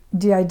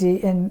D.I.D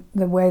in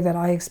the way that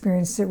I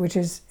experienced it, which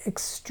is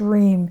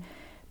extreme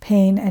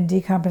pain and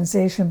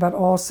decompensation, but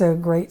also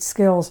great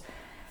skills.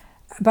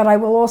 But I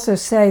will also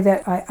say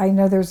that I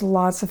know there's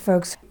lots of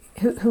folks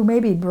who may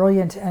be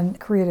brilliant and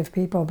creative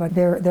people, but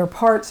their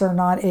parts are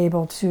not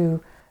able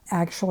to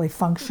actually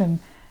function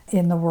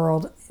in the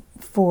world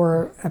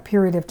for a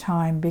period of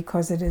time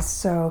because it is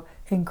so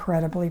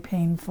incredibly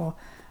painful.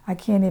 I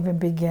can't even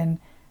begin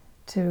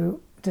to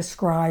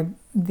describe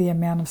the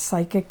amount of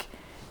psychic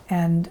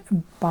and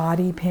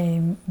body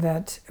pain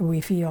that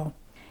we feel.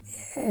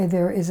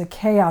 There is a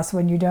chaos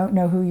when you don't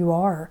know who you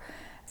are.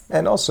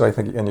 And also, I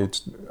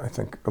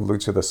think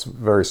allude to this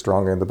very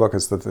strongly in the book,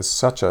 is that there's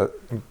such an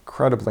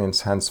incredibly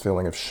intense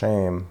feeling of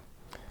shame.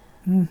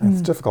 Mm-hmm.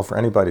 It's difficult for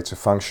anybody to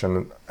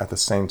function at the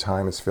same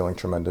time as feeling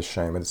tremendous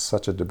shame. It's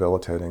such a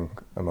debilitating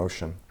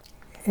emotion.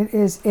 It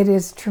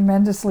is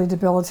tremendously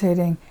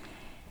debilitating.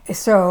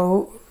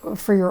 So,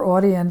 for your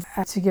audience,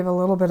 to give a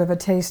little bit of a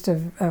taste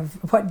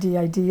of what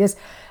D.I.D is,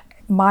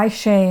 my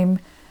shame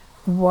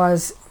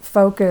was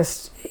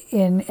focused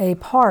in a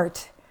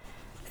part.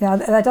 Now,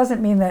 that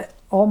doesn't mean that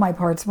all my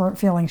parts weren't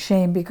feeling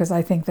shame, because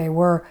I think they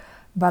were,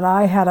 but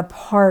I had a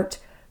part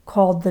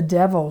called the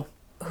devil,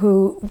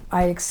 who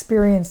I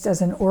experienced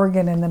as an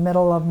organ in the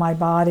middle of my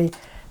body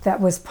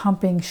that was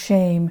pumping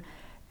shame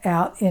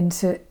out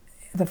into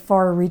the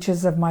far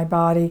reaches of my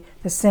body,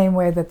 the same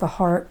way that the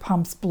heart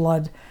pumps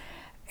blood.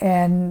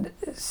 And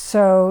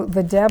so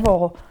the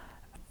devil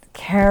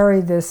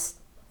carried this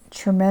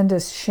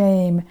tremendous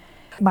shame.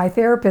 My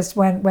therapist,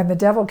 when the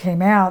devil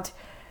came out,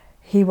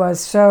 he was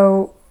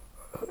so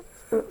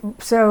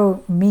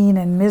mean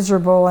and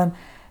miserable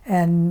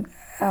and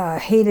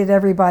hated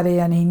everybody,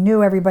 and he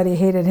knew everybody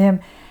hated him.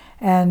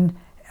 And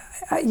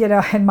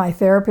and my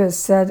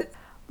therapist said,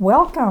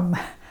 "Welcome.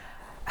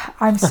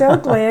 I'm so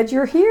glad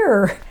you're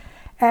here.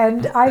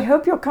 And I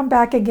hope you'll come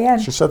back again."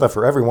 She said that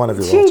for every one of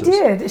your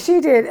launches.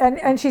 She did.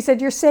 And she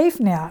said, "You're safe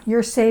now.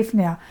 You're safe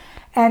now."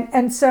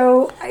 And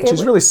so...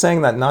 She's really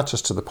saying that not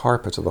just to the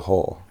part, but to the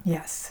whole.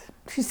 Yes.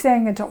 She's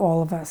saying it to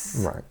all of us.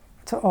 Right.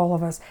 To all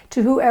of us.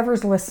 To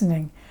whoever's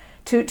listening.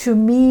 To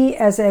me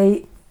as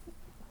a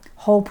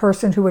whole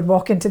person who would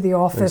walk into the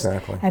office.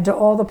 Exactly. And to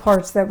all the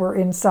parts that were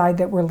inside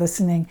that were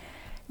listening,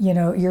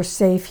 you're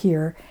safe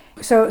here.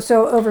 So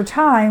over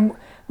time,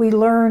 we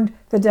learned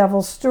the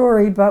devil's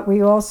story, but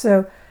we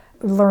also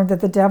learned that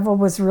the devil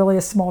was really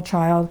a small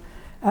child,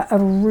 a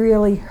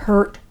really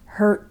hurt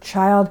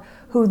child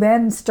who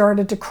then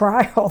started to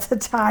cry all the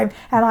time.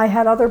 And I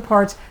had other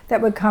parts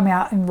that would come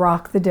out and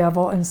rock the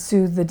devil and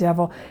soothe the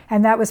devil.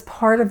 And that was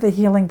part of the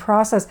healing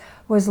process,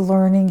 was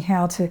learning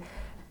how to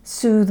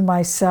soothe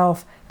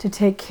myself, to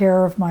take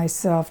care of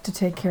myself, to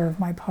take care of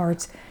my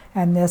parts.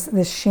 And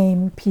this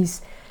shame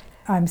piece,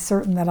 I'm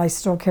certain that I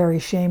still carry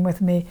shame with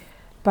me,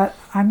 but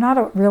I'm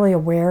not really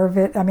aware of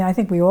it. I mean, I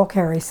think we all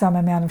carry some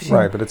amount of shame.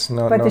 Right, but it's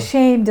not. But the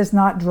shame does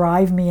not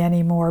drive me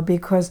anymore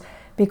because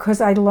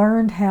I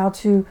learned how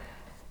to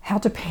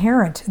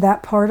parent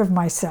that part of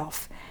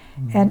myself.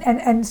 Mm-hmm.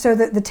 And so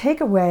the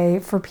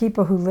takeaway for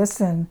people who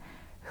listen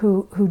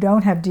who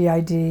don't have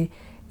D.I.D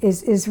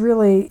is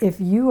really,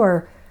 if you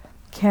are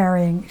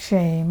carrying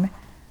shame,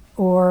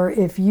 or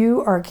if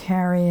you are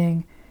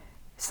carrying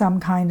some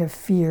kind of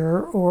fear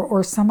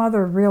or some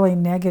other really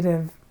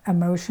negative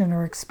emotion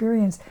or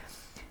experience,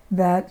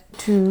 that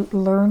to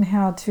learn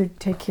how to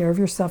take care of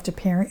yourself, to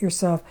parent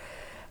yourself,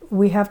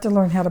 we have to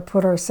learn how to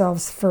put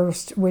ourselves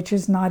first, which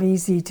is not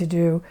easy to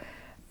do,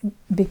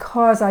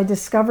 because I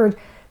discovered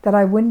that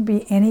I wouldn't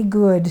be any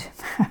good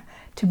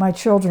to my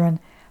children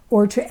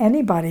or to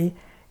anybody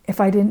if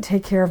I didn't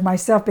take care of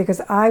myself,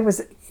 because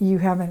you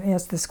haven't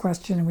asked this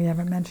question and we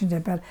haven't mentioned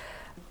it, but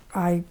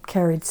I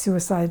carried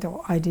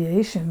suicidal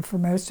ideation for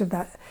most of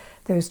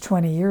those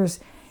 20 years,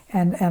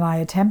 and I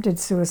attempted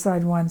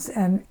suicide once.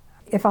 And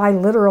if I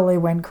literally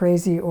went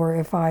crazy or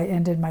if I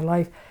ended my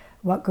life,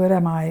 what good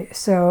am I?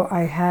 So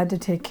I had to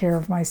take care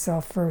of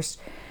myself first.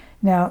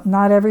 Now,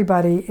 not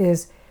everybody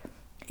is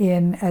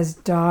in as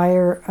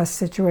dire a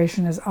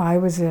situation as I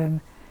was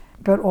in,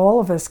 but all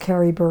of us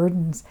carry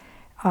burdens,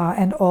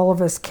 and all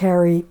of us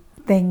carry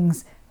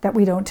things that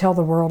we don't tell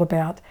the world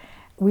about.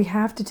 We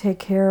have to take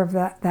care of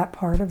that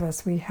part of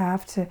us. We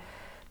have to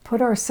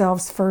put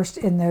ourselves first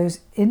in those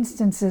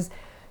instances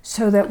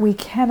so that we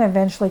can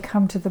eventually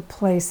come to the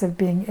place of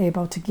being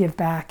able to give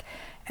back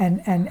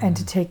and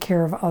to take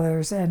care of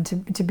others and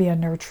to be a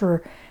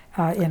nurturer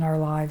in our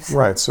lives.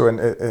 Right. So,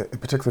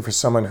 particularly for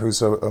someone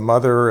who's a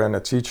mother and a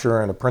teacher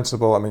and a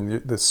principal, I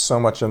mean, there's so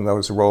much in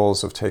those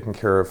roles of taking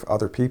care of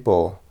other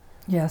people.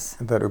 Yes.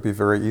 That it would be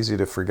very easy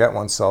to forget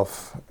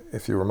oneself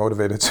if you were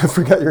motivated to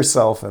forget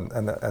yourself, and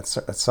at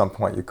some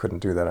point you couldn't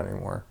do that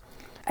anymore.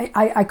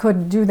 I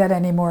couldn't do that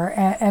anymore.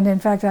 And in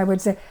fact, I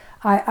would say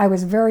I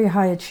was very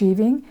high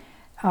achieving,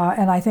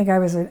 and I think I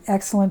was an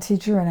excellent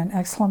teacher and an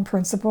excellent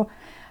principal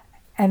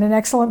and an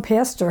excellent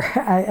pastor.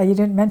 You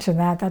didn't mention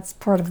that. That's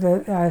part of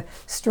the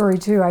story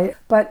too.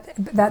 But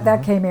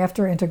that came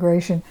after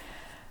integration.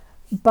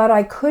 But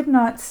I could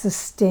not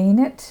sustain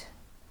it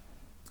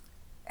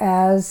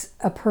as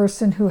a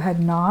person who had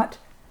not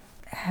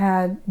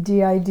had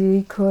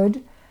D.I.D.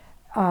 could.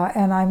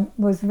 And I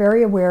was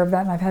very aware of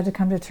that, and I've had to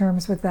come to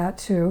terms with that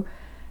too,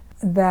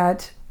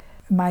 that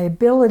my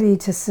ability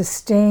to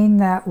sustain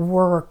that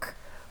work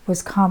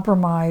was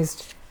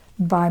compromised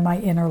by my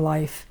inner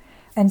life.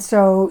 And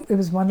so it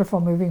was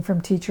wonderful moving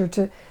from teacher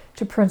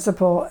to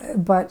principal,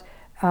 but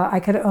I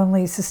could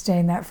only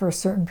sustain that for a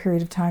certain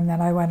period of time.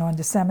 Then I went on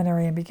to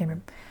seminary and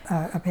became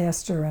a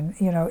pastor, and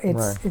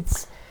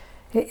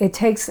it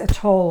takes a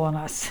toll on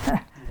us.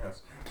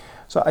 Yes.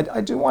 So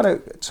I do want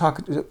to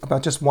talk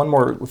about just one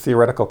more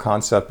theoretical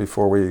concept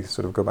before we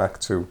sort of go back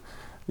to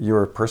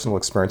your personal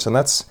experience, and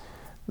that's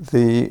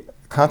the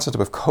concept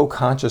of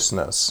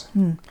co-consciousness,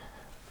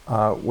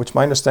 which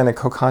my understanding,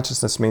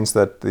 co-consciousness means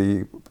that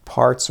the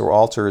parts or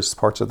alters,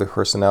 parts of the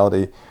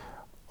personality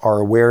are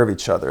aware of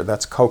each other.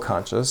 That's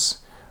co-conscious,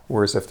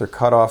 whereas if they're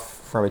cut off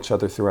from each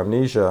other through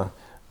amnesia,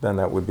 then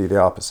that would be the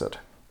opposite.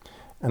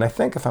 And I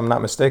think, if I'm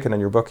not mistaken, in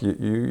your book,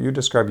 you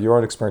describe your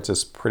own experience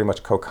as pretty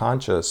much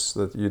co-conscious,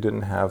 that you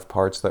didn't have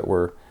parts that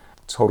were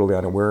totally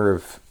unaware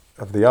of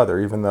the other,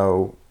 even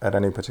though at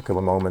any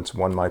particular moment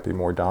one might be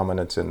more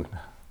dominant in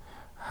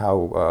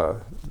how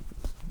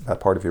that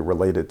part of you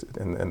related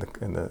in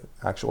the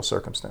actual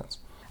circumstance.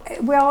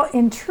 Well,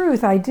 in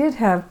truth, I did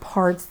have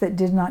parts that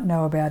did not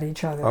know about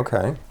each other.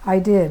 Okay. I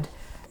did.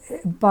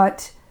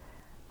 But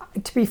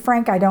to be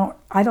frank, I don't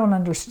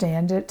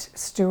understand it,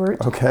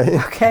 Stuart. Okay.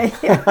 Okay.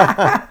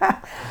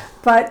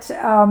 But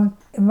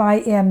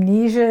my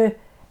amnesia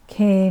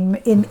came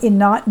in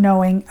not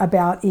knowing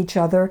about each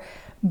other.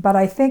 But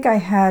I think I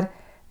had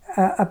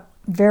a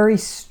very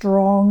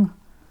strong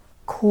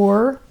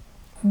core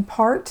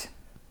part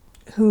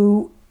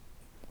who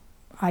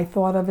I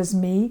thought of as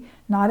me.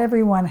 Not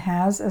everyone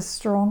has a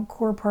strong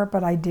core part,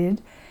 but I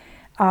did.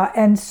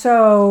 And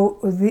so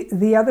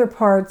the other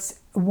parts,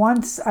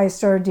 once I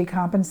started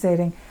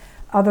decompensating,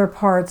 other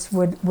parts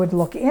would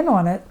look in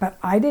on it, but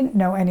I didn't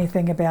know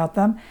anything about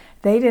them.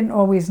 They didn't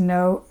always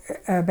know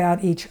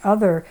about each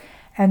other.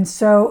 And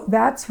so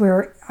that's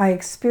where I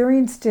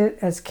experienced it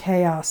as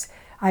chaos.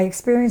 I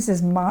experienced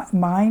as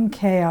mind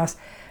chaos,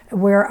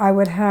 where I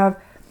would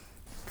have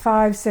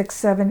 5, 6,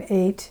 7,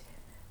 8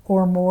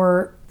 or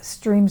more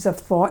streams of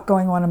thought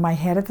going on in my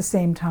head at the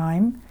same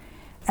time.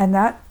 And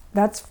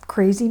that's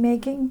crazy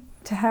making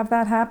to have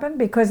that happen,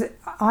 because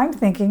I'm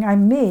thinking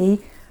I'm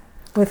me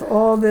with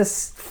all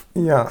this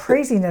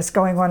craziness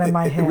going on in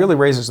my head. It really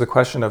raises the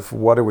question of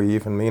what do we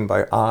even mean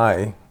by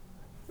I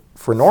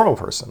for a normal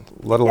person,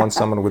 let alone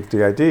someone with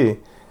D.I.D.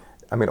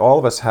 I mean, all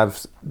of us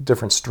have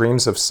different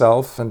streams of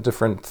self and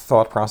different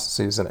thought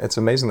processes, and it's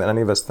amazing that any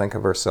of us think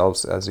of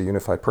ourselves as a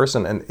unified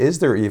person. And is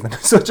there even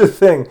such a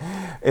thing?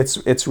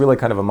 It's really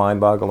kind of a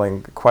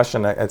mind-boggling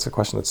question. It's a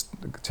question that's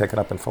taken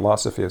up in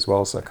philosophy as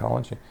well as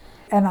psychology.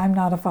 And I'm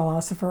not a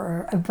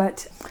philosopher,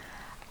 but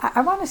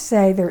I want to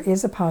say there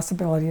is a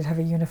possibility to have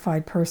a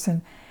unified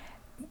person,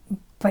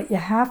 but you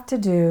have to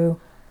do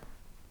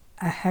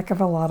a heck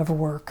of a lot of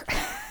work.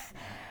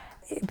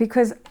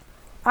 Because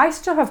I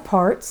still have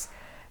parts,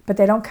 but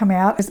they don't come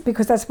out. It's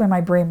because that's when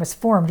my brain was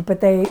formed.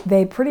 But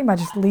they pretty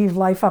much leave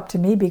life up to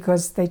me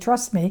because they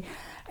trust me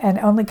and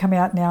only come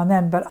out now and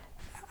then. But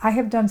I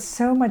have done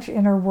so much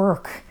inner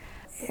work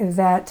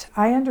that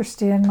I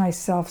understand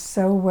myself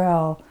so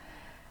well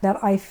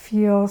that I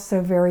feel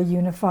so very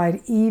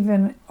unified,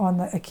 even on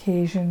the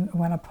occasion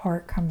when a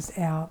part comes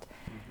out.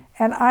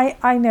 And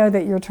I know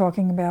that you're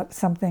talking about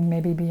something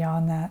maybe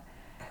beyond that.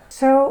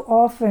 So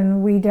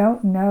often we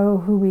don't know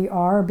who we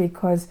are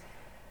because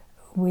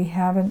we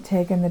haven't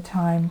taken the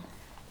time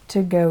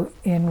to go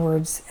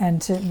inwards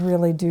and to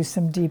really do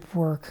some deep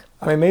work.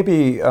 I mean,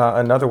 maybe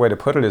another way to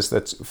put it is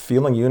that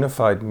feeling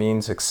unified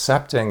means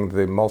accepting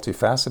the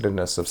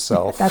multifacetedness of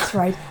self. That's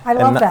right. I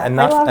love that. And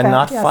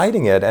not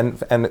fighting it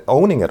and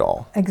owning it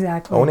all.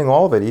 Exactly. Owning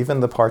all of it,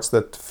 even the parts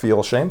that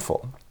feel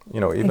shameful.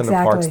 Even the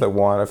parts that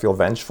want to feel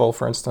vengeful,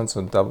 for instance,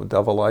 and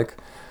devil-like.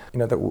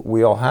 That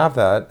we all have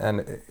that.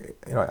 And,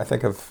 I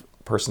think of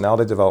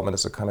personality development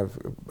as a kind of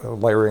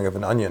layering of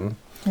an onion.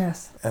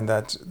 Yes. And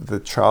that the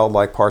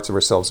childlike parts of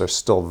ourselves are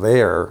still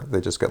there, they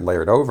just get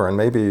layered over. And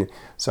maybe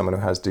someone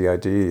who has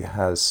D.I.D.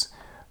 has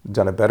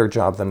done a better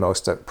job than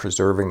most at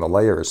preserving the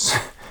layers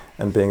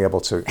and being able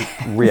to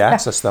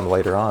re-access them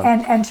later on.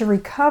 And to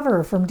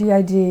recover from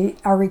D.I.D.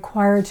 are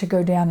required to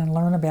go down and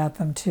learn about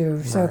them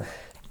too. So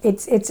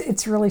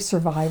It's really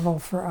survival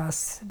for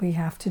us. We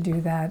have to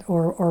do that,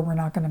 or we're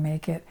not going to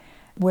make it.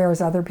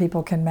 Whereas other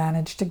people can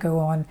manage to go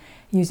on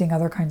using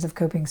other kinds of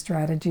coping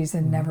strategies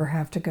and never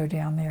have to go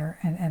down there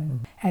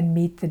and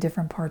meet the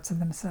different parts of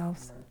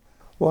themselves.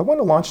 Well, I want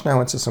to launch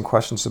now into some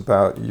questions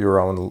about your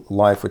own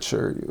life, which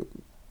are a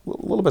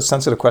little bit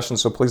sensitive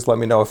questions, so please let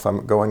me know if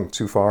I'm going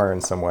too far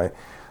in some way.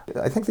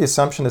 I think the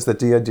assumption is that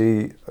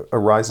D.I.D.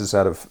 arises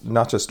out of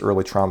not just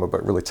early trauma,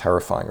 but really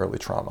terrifying early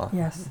trauma.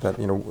 Yes. That,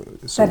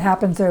 that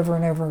happens over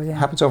and over again.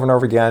 Happens over and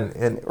over again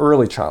in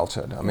early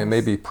childhood. I mean,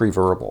 maybe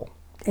pre-verbal.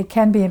 It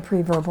can be in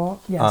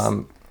pre-verbal, yes.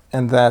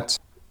 And that,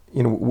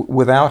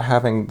 without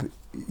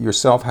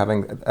yourself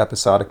having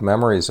episodic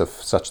memories of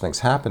such things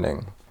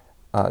happening,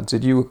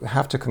 did you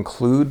have to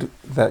conclude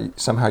that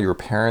somehow your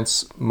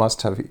parents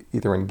must have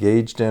either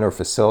engaged in or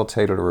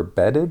facilitated or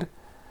abetted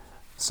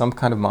some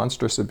kind of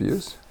monstrous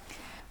abuse?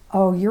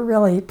 Oh, you're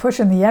really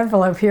pushing the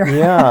envelope here.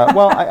 Yeah,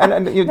 well,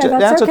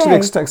 answer okay. to the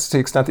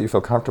extent that you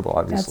feel comfortable,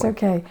 obviously.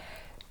 That's okay.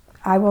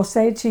 I will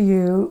say to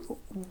you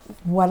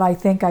what I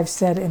think I've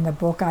said in the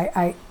book.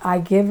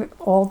 I give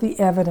all the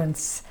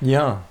evidence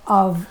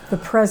of the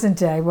present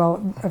day.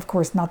 Well, of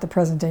course, not the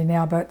present day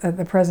now, but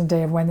the present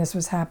day of when this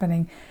was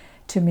happening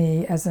to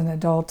me as an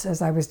adult,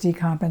 as I was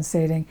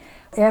decompensating.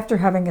 After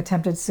having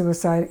attempted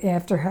suicide,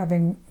 after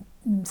having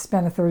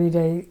spent a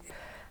 30-day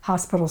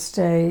hospital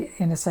stay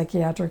in a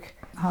psychiatric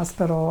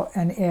hospital,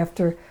 and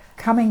after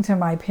coming to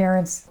my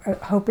parents,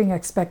 hoping,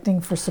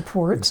 expecting for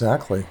support.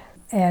 Exactly.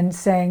 And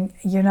saying,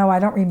 I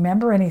don't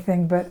remember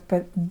anything,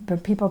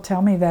 but people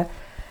tell me that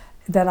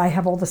I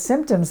have all the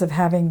symptoms of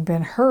having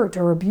been hurt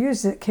or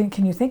abused.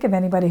 Can you think of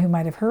anybody who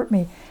might have hurt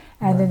me?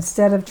 And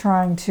instead of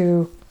trying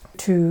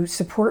to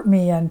support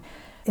me and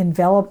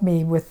envelop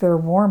me with their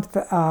warmth,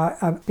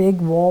 a big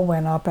wall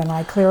went up, and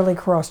I clearly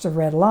crossed a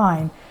red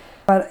line.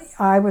 But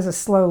I was a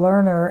slow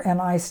learner,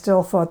 and I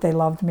still thought they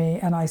loved me,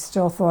 and I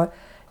still thought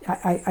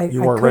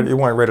you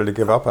weren't ready to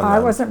give up on that. I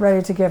wasn't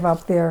ready to give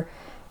up there.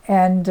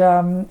 And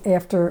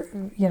after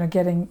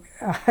getting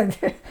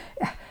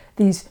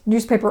these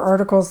newspaper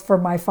articles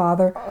from my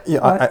father,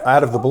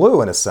 out of the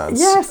blue, in a sense.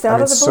 Yes,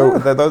 out of the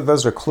blue. So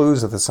those are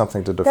clues that there's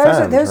something to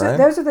defend.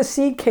 Those are the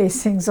seed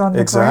casings on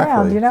the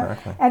ground,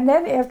 Exactly. And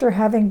then after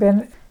having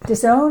been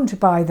disowned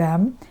by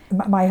them,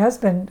 my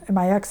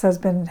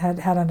ex-husband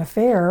had an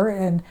affair,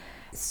 and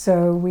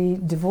so we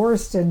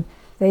divorced, and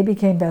they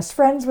became best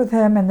friends with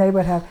him, and they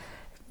would have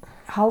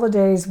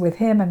holidays with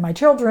him and my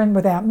children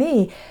without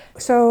me.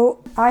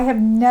 So I have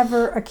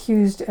never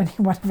accused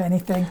anyone of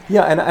anything.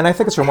 Yeah, and I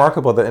think it's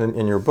remarkable that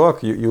in your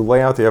book, you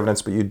lay out the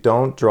evidence, but you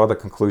don't draw the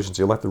conclusions.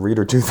 You let the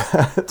reader do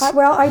that.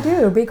 Well, I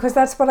do, because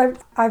that's what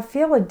I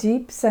feel, a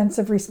deep sense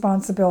of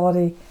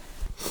responsibility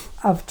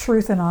of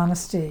truth and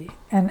honesty.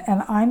 And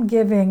I'm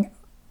giving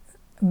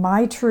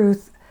my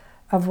truth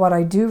of what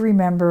I do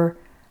remember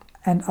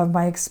and of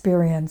my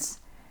experience,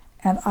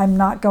 and I'm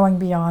not going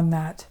beyond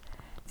that.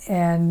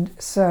 And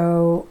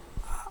so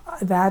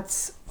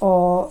that's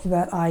all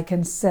that I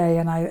can say,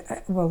 and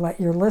I will let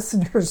your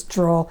listeners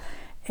draw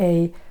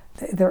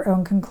their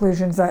own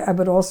conclusions. I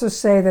would also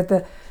say that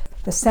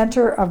the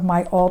center of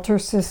my altar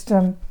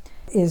system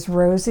is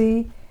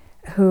Rosie,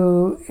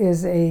 who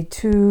is a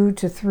 2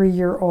 to 3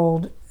 year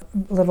old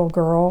little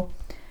girl,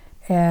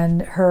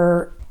 and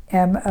her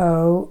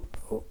MO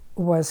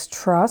was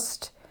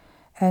trust,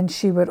 and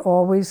she would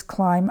always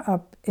climb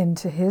up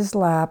into his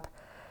lap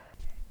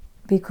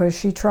because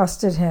she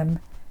trusted him,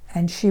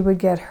 and she would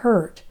get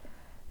hurt.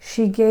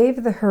 She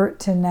gave the hurt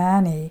to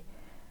Nanny,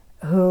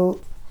 who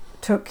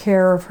took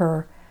care of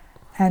her.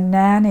 And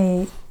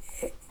Nanny,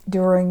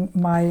 during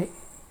my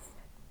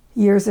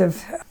years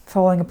of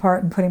falling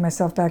apart and putting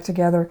myself back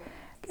together,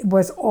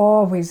 was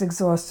always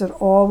exhausted,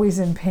 always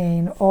in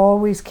pain,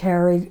 always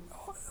carried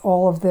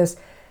all of this,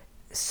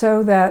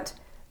 so that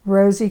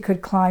Rosie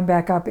could climb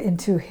back up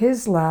into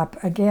his lap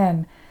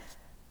again.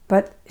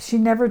 But she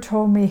never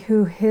told me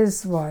who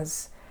his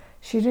was.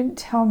 She didn't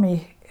tell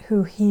me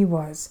who he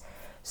was.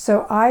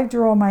 So I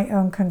draw my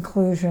own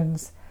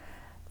conclusions,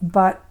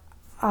 but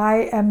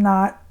I am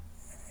not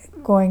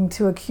going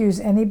to accuse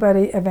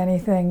anybody of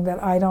anything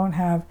that I don't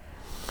have.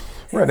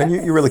 Right, and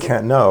you really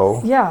can't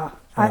know. Yeah,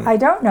 I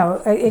don't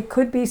know. It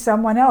could be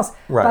someone else.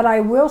 Right. But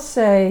I will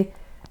say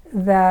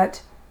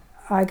that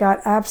I got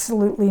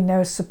absolutely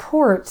no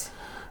support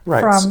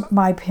from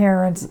my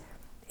parents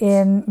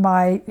in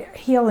my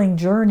healing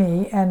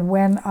journey, and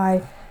when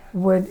I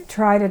would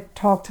try to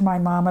talk to my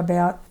mom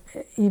about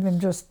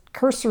even just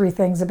cursory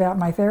things about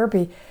my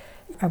therapy,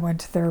 I went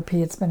to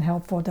therapy, it's been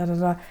helpful,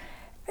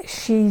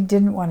 she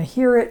didn't want to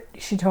hear it.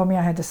 She told me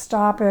I had to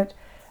stop it.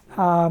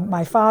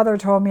 My father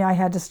told me I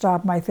had to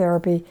stop my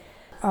therapy.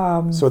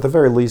 So at the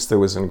very least, there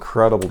was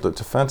incredible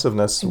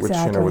defensive,ness,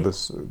 exactly.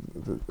 which,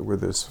 where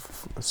there's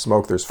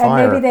smoke, there's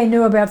fire. And maybe they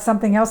knew about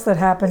something else that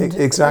happened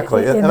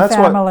exactly. in and the that's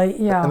family.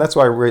 And that's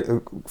why I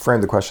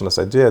framed the question as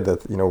I did,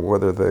 that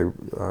whether they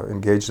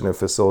engaged in it,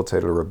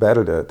 facilitated, or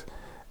abetted it.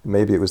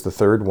 Maybe it was the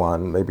third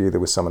one. Maybe there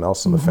was someone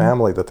else in the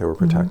family that they were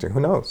protecting.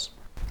 Who knows?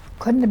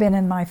 Couldn't have been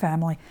in my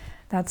family.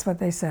 That's what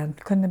they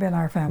said. Couldn't have been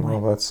our family.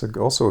 Well, that's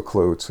also a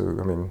clue to,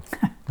 I mean,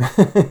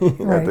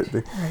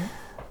 Right.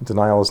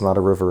 denial is not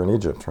a river in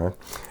Egypt, right?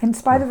 In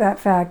spite of that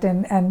fact,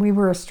 and we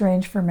were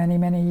estranged for many,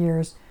 many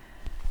years,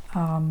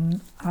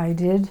 I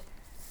did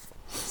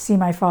see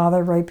my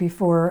father right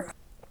before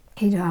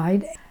he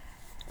died.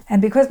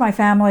 And because my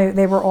family,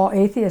 they were all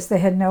atheists, they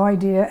had no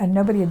idea, and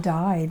nobody had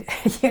died.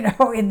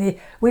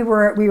 We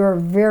were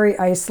very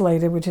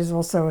isolated, which is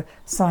also a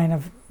sign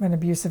of an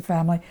abusive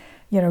family.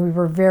 We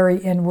were very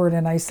inward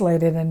and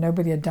isolated, and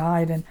nobody had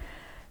died, and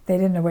they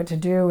didn't know what to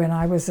do. And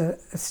I was a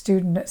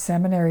student at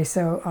seminary,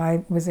 so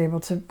I was able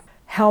to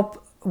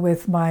help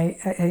with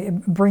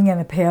bring in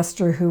a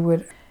pastor who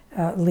would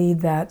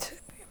lead that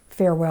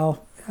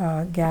farewell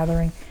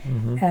gathering.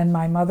 Mm-hmm. And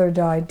my mother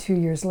died 2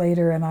 years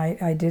later, and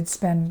I did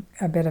spend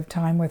a bit of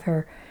time with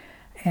her,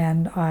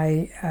 and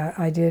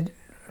I did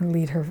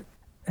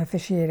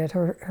officiated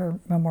her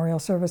memorial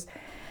service,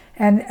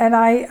 and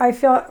I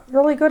felt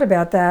really good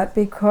about that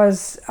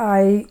because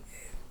I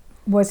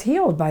was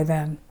healed by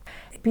then.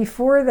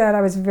 Before that,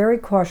 I was very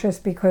cautious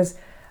because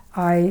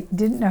I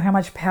didn't know how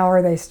much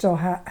power they still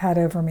had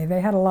over me.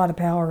 They had a lot of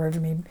power over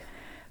me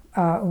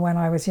when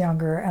I was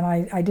younger, and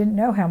I didn't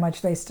know how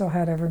much they still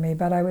had over me,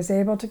 but I was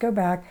able to go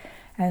back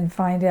and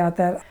find out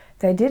that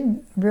they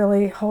didn't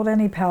really hold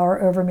any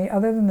power over me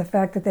other than the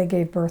fact that they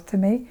gave birth to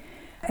me,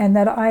 and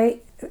that I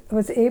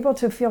was able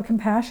to feel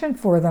compassion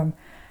for them.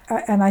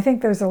 And I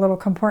think there's a little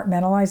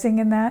compartmentalizing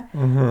in that,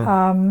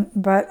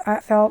 but I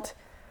felt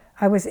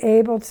I was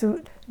able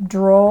to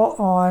draw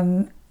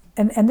on,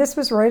 and this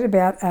was right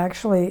about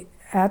actually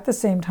at the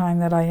same time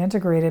that I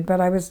integrated, but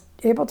I was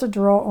able to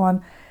draw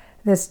on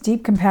this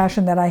deep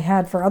compassion that I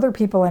had for other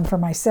people and for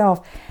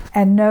myself,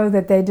 and know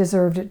that they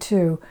deserved it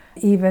too,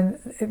 even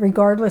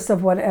regardless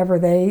of whatever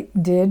they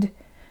did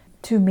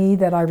to me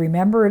that I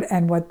remembered,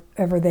 and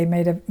whatever they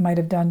might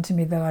have done to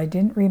me that I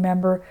didn't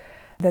remember,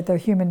 that they're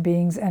human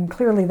beings, and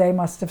clearly they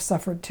must have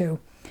suffered too.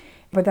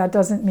 But that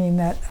doesn't mean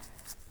that,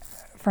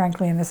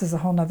 frankly, and this is a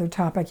whole nother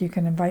topic, you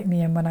can invite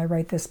me in when I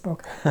write this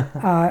book,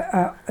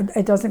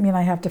 it doesn't mean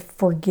I have to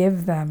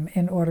forgive them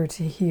in order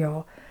to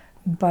heal,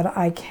 but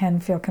I can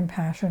feel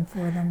compassion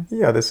for them.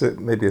 Yeah, this is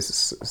maybe a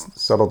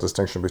subtle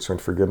distinction between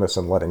forgiveness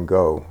and letting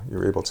go.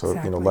 You're able to,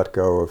 Exactly. let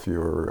go of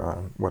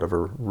your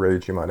whatever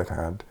rage you might have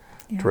had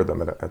toward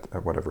them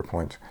at whatever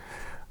point.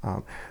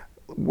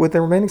 With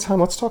the remaining time,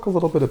 let's talk a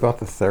little bit about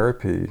the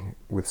therapy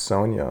with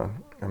Sonia.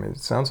 I mean, it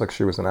sounds like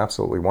she was an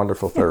absolutely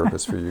wonderful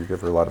therapist for you. You give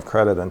her a lot of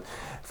credit. And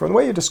from the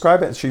way you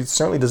describe it, she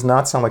certainly does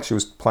not sound like she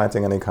was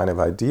planting any kind of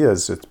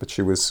ideas, but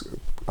she was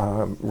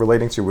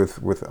relating to you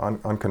with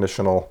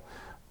unconditional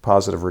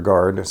positive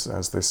regard,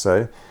 as they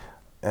say,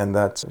 and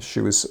that she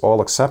was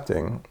all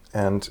accepting.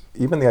 And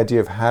even the idea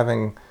of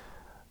having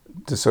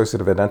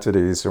dissociative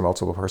identities or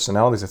multiple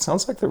personalities, it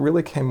sounds like that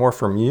really came more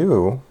from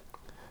you.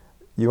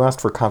 You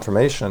asked for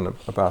confirmation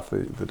about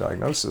the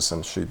diagnosis,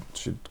 and she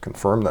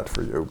confirmed that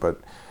for you, but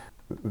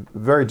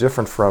very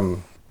different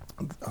from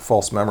a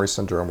false memory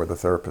syndrome where the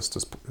therapist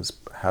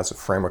has a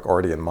framework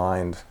already in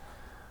mind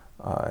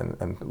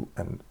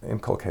and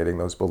inculcating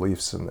those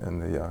beliefs in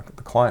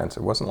the client.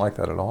 It wasn't like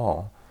that at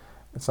all.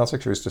 It sounds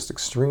like she was just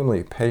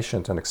extremely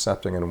patient and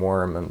accepting and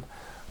warm, and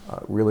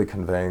really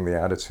conveying the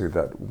attitude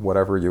that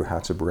whatever you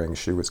had to bring,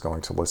 she was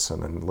going to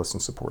listen and listen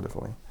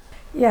supportively.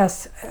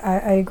 Yes,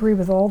 I agree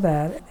with all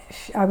that.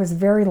 I was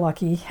very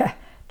lucky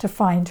to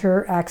find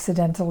her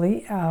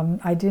accidentally.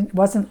 I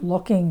wasn't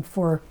looking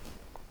for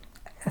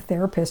a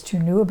therapist who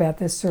knew about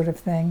this sort of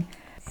thing,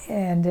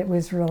 and it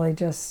was really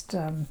just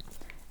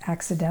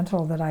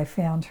accidental that I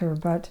found her.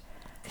 But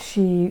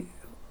she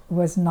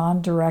was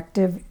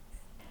non-directive,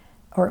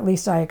 or at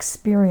least I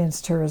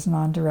experienced her as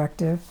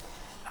non-directive.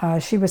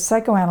 She was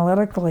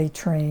psychoanalytically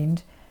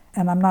trained,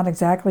 and I'm not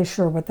exactly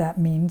sure what that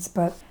means,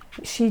 but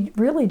she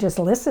really just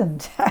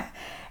listened,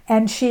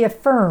 and she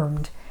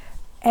affirmed,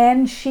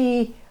 and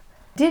she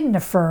didn't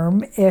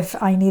affirm if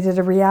I needed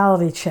a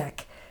reality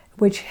check,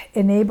 which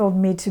enabled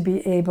me to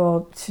be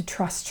able to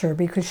trust her,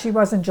 because she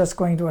wasn't just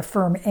going to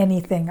affirm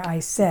anything I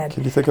said.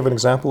 Can you think of an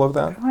example of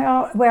that?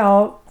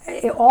 Well,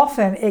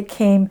 often it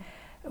came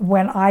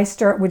when I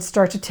would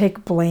start to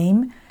take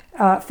blame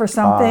for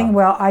something.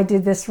 Well, I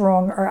did this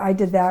wrong, or I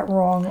did that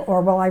wrong,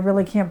 or well, I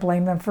really can't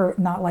blame them for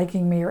not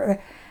liking me.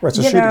 Or, right.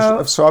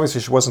 So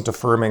obviously she wasn't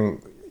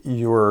affirming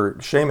your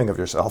shaming of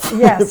yourself.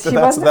 Yes, she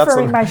wasn't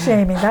affirming my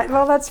shaming.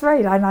 That's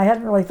right. I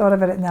hadn't really thought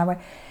of it in that way.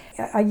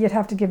 You'd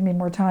have to give me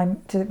more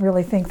time to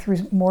really think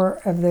through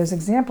more of those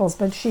examples.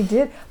 But she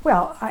did.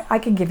 Well, I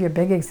can give you a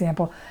big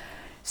example.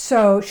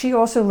 So she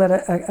also led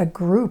a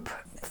group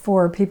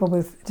for people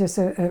with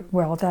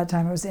at that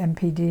time it was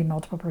MPD,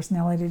 multiple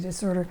personality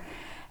disorder.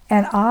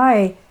 And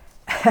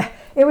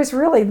it was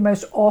really the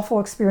most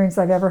awful experience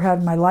I've ever had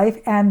in my life,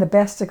 and the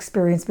best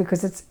experience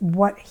because it's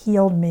what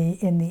healed me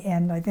in the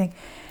end. I think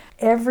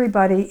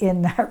everybody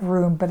in that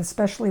room, but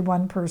especially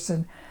one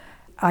person,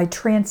 I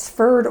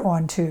transferred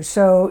onto.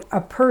 So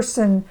a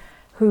person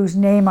whose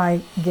name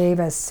I gave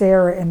as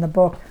Sarah in the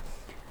book,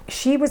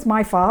 she was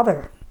my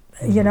father.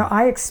 You know,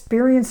 I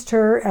experienced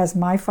her as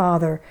my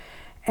father,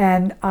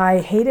 and I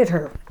hated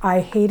her.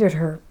 I hated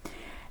her.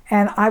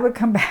 And I would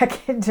come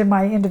back into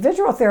my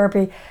individual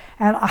therapy,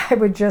 and I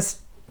would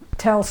just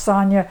tell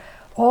Sonia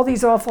all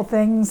these awful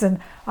things, and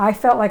I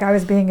felt like I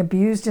was being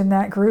abused in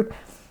that group,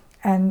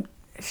 and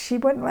she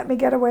wouldn't let me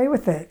get away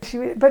with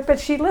it. But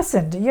she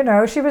listened, you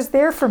know, she was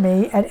there for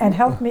me and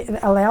helped me,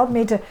 allowed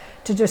me to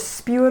just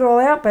spew it all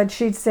out. But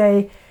she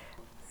said,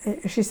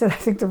 I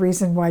think the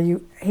reason why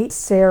you hate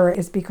Sarah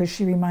is because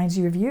she reminds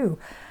you of you.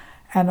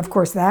 And of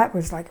course that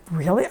was like,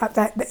 really?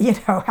 You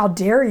know, how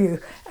dare you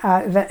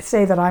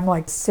say that I'm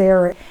like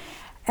Sarah?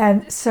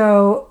 And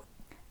so,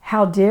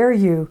 how dare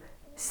you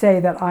say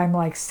that I'm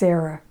like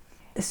Sarah?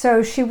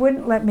 So she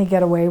wouldn't let me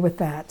get away with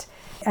that.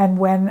 And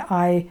when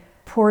I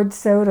poured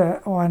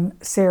soda on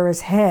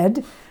Sarah's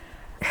head,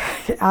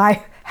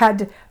 I had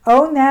to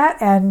own that,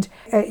 and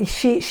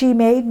she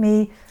made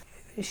me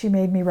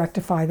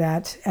rectify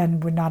that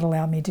and would not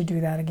allow me to do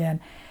that again.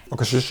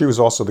 Because she was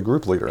also the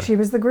group leader. She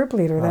was the group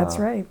leader, that's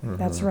right.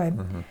 That's right.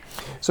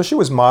 So she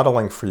was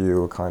modeling for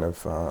you a kind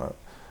of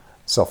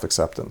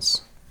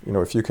self-acceptance. You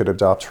know, if you could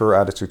adopt her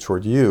attitude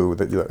toward you,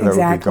 that would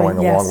be going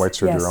a long way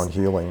toward your own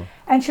healing.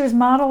 And she was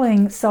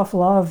modeling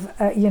self-love,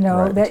 you know,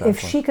 right, that exactly. if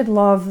she could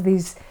love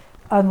these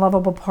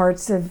unlovable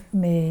parts of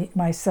me,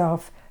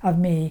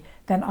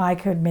 then I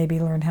could maybe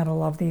learn how to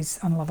love these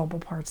unlovable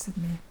parts of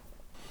me.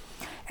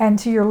 And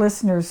to your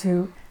listeners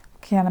who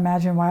can't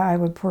imagine why I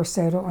would pour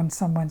soda on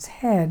someone's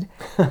head,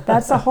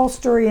 that's a whole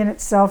story in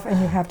itself, and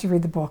you have to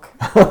read the book.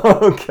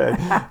 Okay,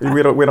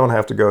 we don't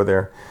have to go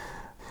there.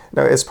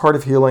 Now, as part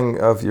of healing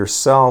of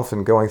yourself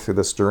and going through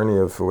this journey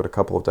of a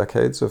couple of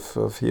decades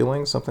of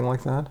healing, something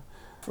like that.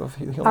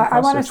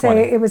 I want to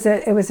say it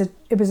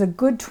was a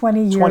good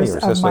 20 years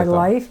of my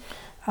life.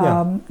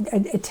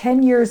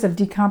 10 years of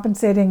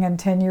decompensating and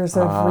 10 years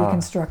of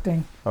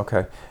reconstructing.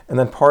 Okay. And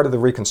then part of the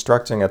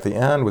reconstructing at the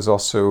end was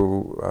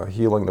also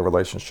healing the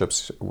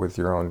relationships with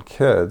your own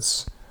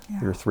kids,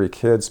 your 3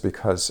 kids,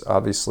 because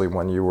obviously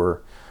when you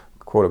were,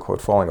 quote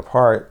unquote, falling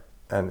apart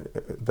and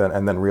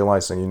then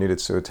realizing you needed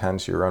to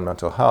attend to your own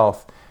mental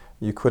health,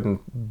 you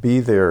couldn't be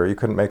there, you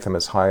couldn't make them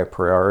as high a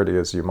priority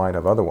as you might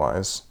have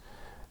otherwise.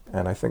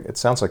 And I think it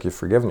sounds like you've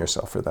forgiven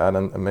yourself for that,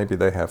 and maybe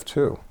they have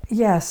too.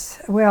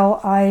 Yes. Well,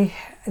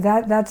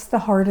 that's the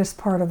hardest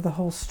part of the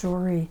whole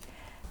story.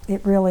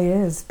 It really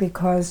is,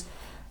 because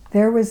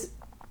there was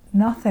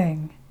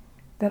nothing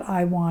that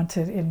I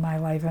wanted in my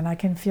life, and I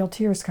can feel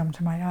tears come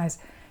to my eyes.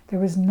 There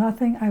was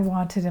nothing I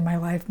wanted in my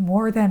life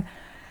more than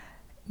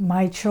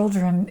my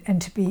children,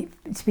 and to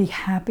be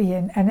happy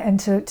and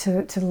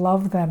to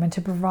love them and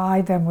to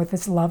provide them with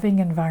this loving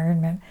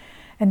environment.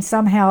 And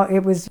somehow it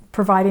was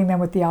providing them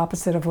with the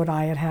opposite of what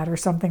I had had or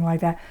something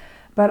like that.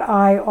 But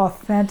I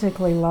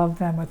authentically loved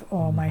them with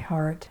all my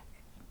heart.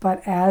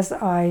 But as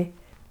I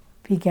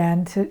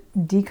began to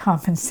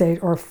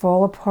decompensate or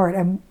fall apart,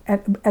 and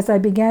as I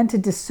began to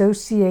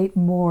dissociate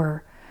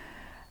more,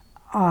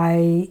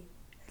 I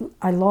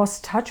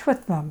lost touch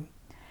with them.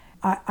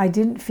 I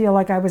didn't feel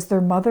like I was their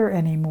mother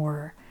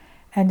anymore.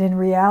 And in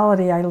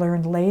reality, I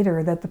learned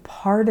later that the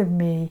part of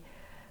me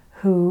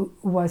who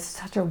was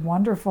such a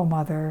wonderful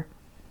mother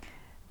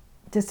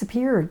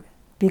disappeared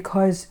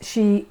because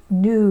she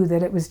knew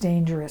that it was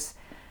dangerous.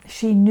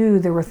 She knew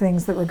there were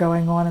things that were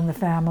going on in the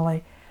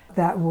family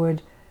that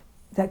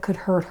could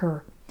hurt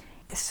her.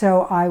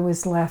 So I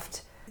was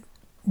left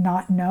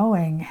not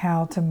knowing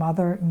how to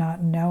mother,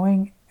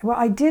 well,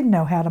 I did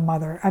know how to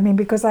mother. I mean,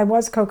 because I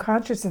was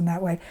co-conscious in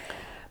that way,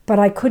 but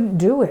I couldn't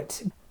do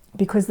it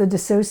because the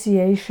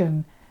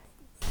dissociation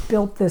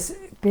built this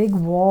big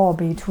wall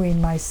between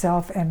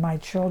myself and my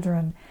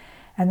children.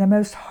 And the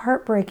most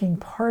heartbreaking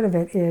part of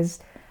it is,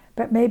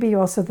 but maybe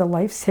also the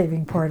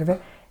life-saving part of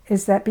it,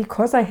 is that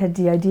because I had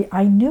D.I.D,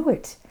 I knew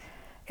it.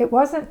 It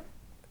wasn't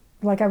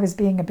like I was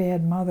being a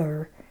bad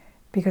mother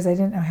because I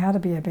didn't know how to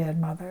be a bad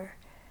mother.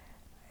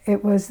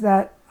 It was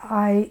that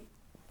I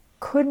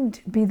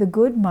couldn't be the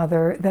good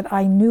mother that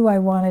I knew I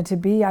wanted to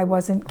be. I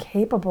wasn't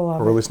capable of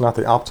it. Or at least not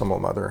the optimal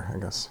mother, I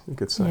guess you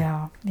could say.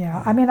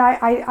 Yeah. I mean,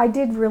 I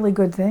did really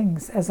good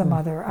things as a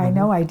mother. I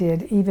know I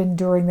did, even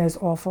during those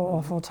awful,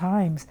 awful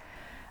times.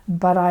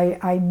 But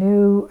I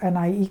knew, and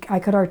I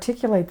could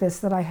articulate this,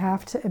 that I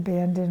have to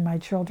abandon my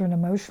children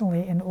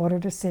emotionally in order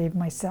to save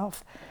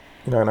myself.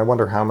 You know, and I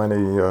wonder how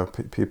many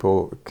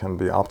people can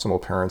be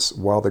optimal parents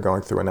while they're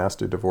going through a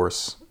nasty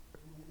divorce,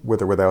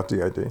 with or without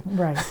D.I.D.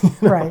 Right,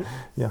 right.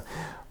 Yeah.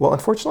 Well,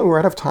 unfortunately, we're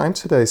out of time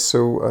today,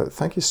 so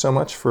thank you so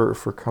much for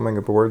coming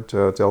aboard,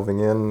 delving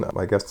in.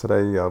 My guest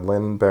today,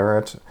 Lynn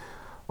Barrett,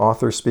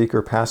 author,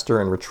 speaker,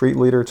 pastor, and retreat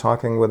leader,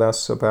 talking with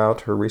us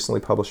about her recently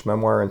published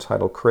memoir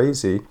entitled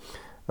Crazy,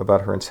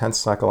 about her intense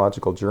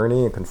psychological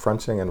journey in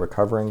confronting and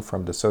recovering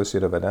from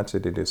dissociative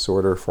identity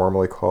disorder,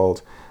 formerly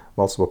called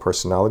multiple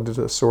personality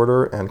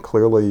disorder. And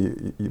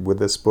clearly, with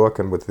this book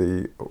and with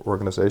the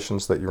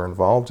organizations that you're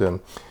involved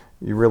in,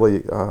 you're really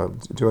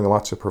doing a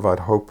lot to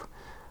provide hope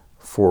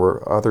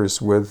for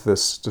others with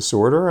this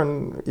disorder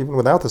and even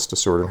without this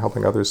disorder, and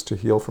helping others to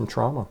heal from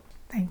trauma.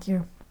 Thank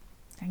you.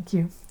 Thank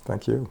you.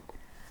 Thank you.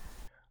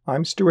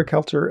 I'm Stuart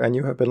Kelter, and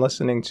you have been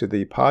listening to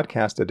the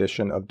podcast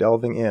edition of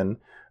Delving In,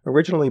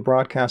 originally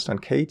broadcast on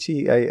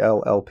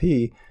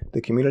KTAL-LP,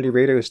 the community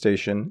radio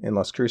station in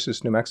Las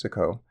Cruces, New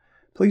Mexico.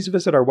 Please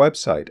visit our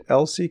website,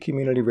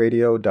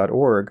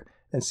 lccommunityradio.org,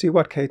 and see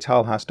what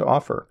KTAL has to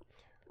offer.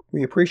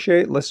 We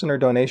appreciate listener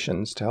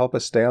donations to help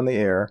us stay on the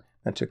air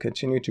and to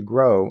continue to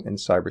grow in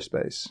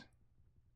cyberspace.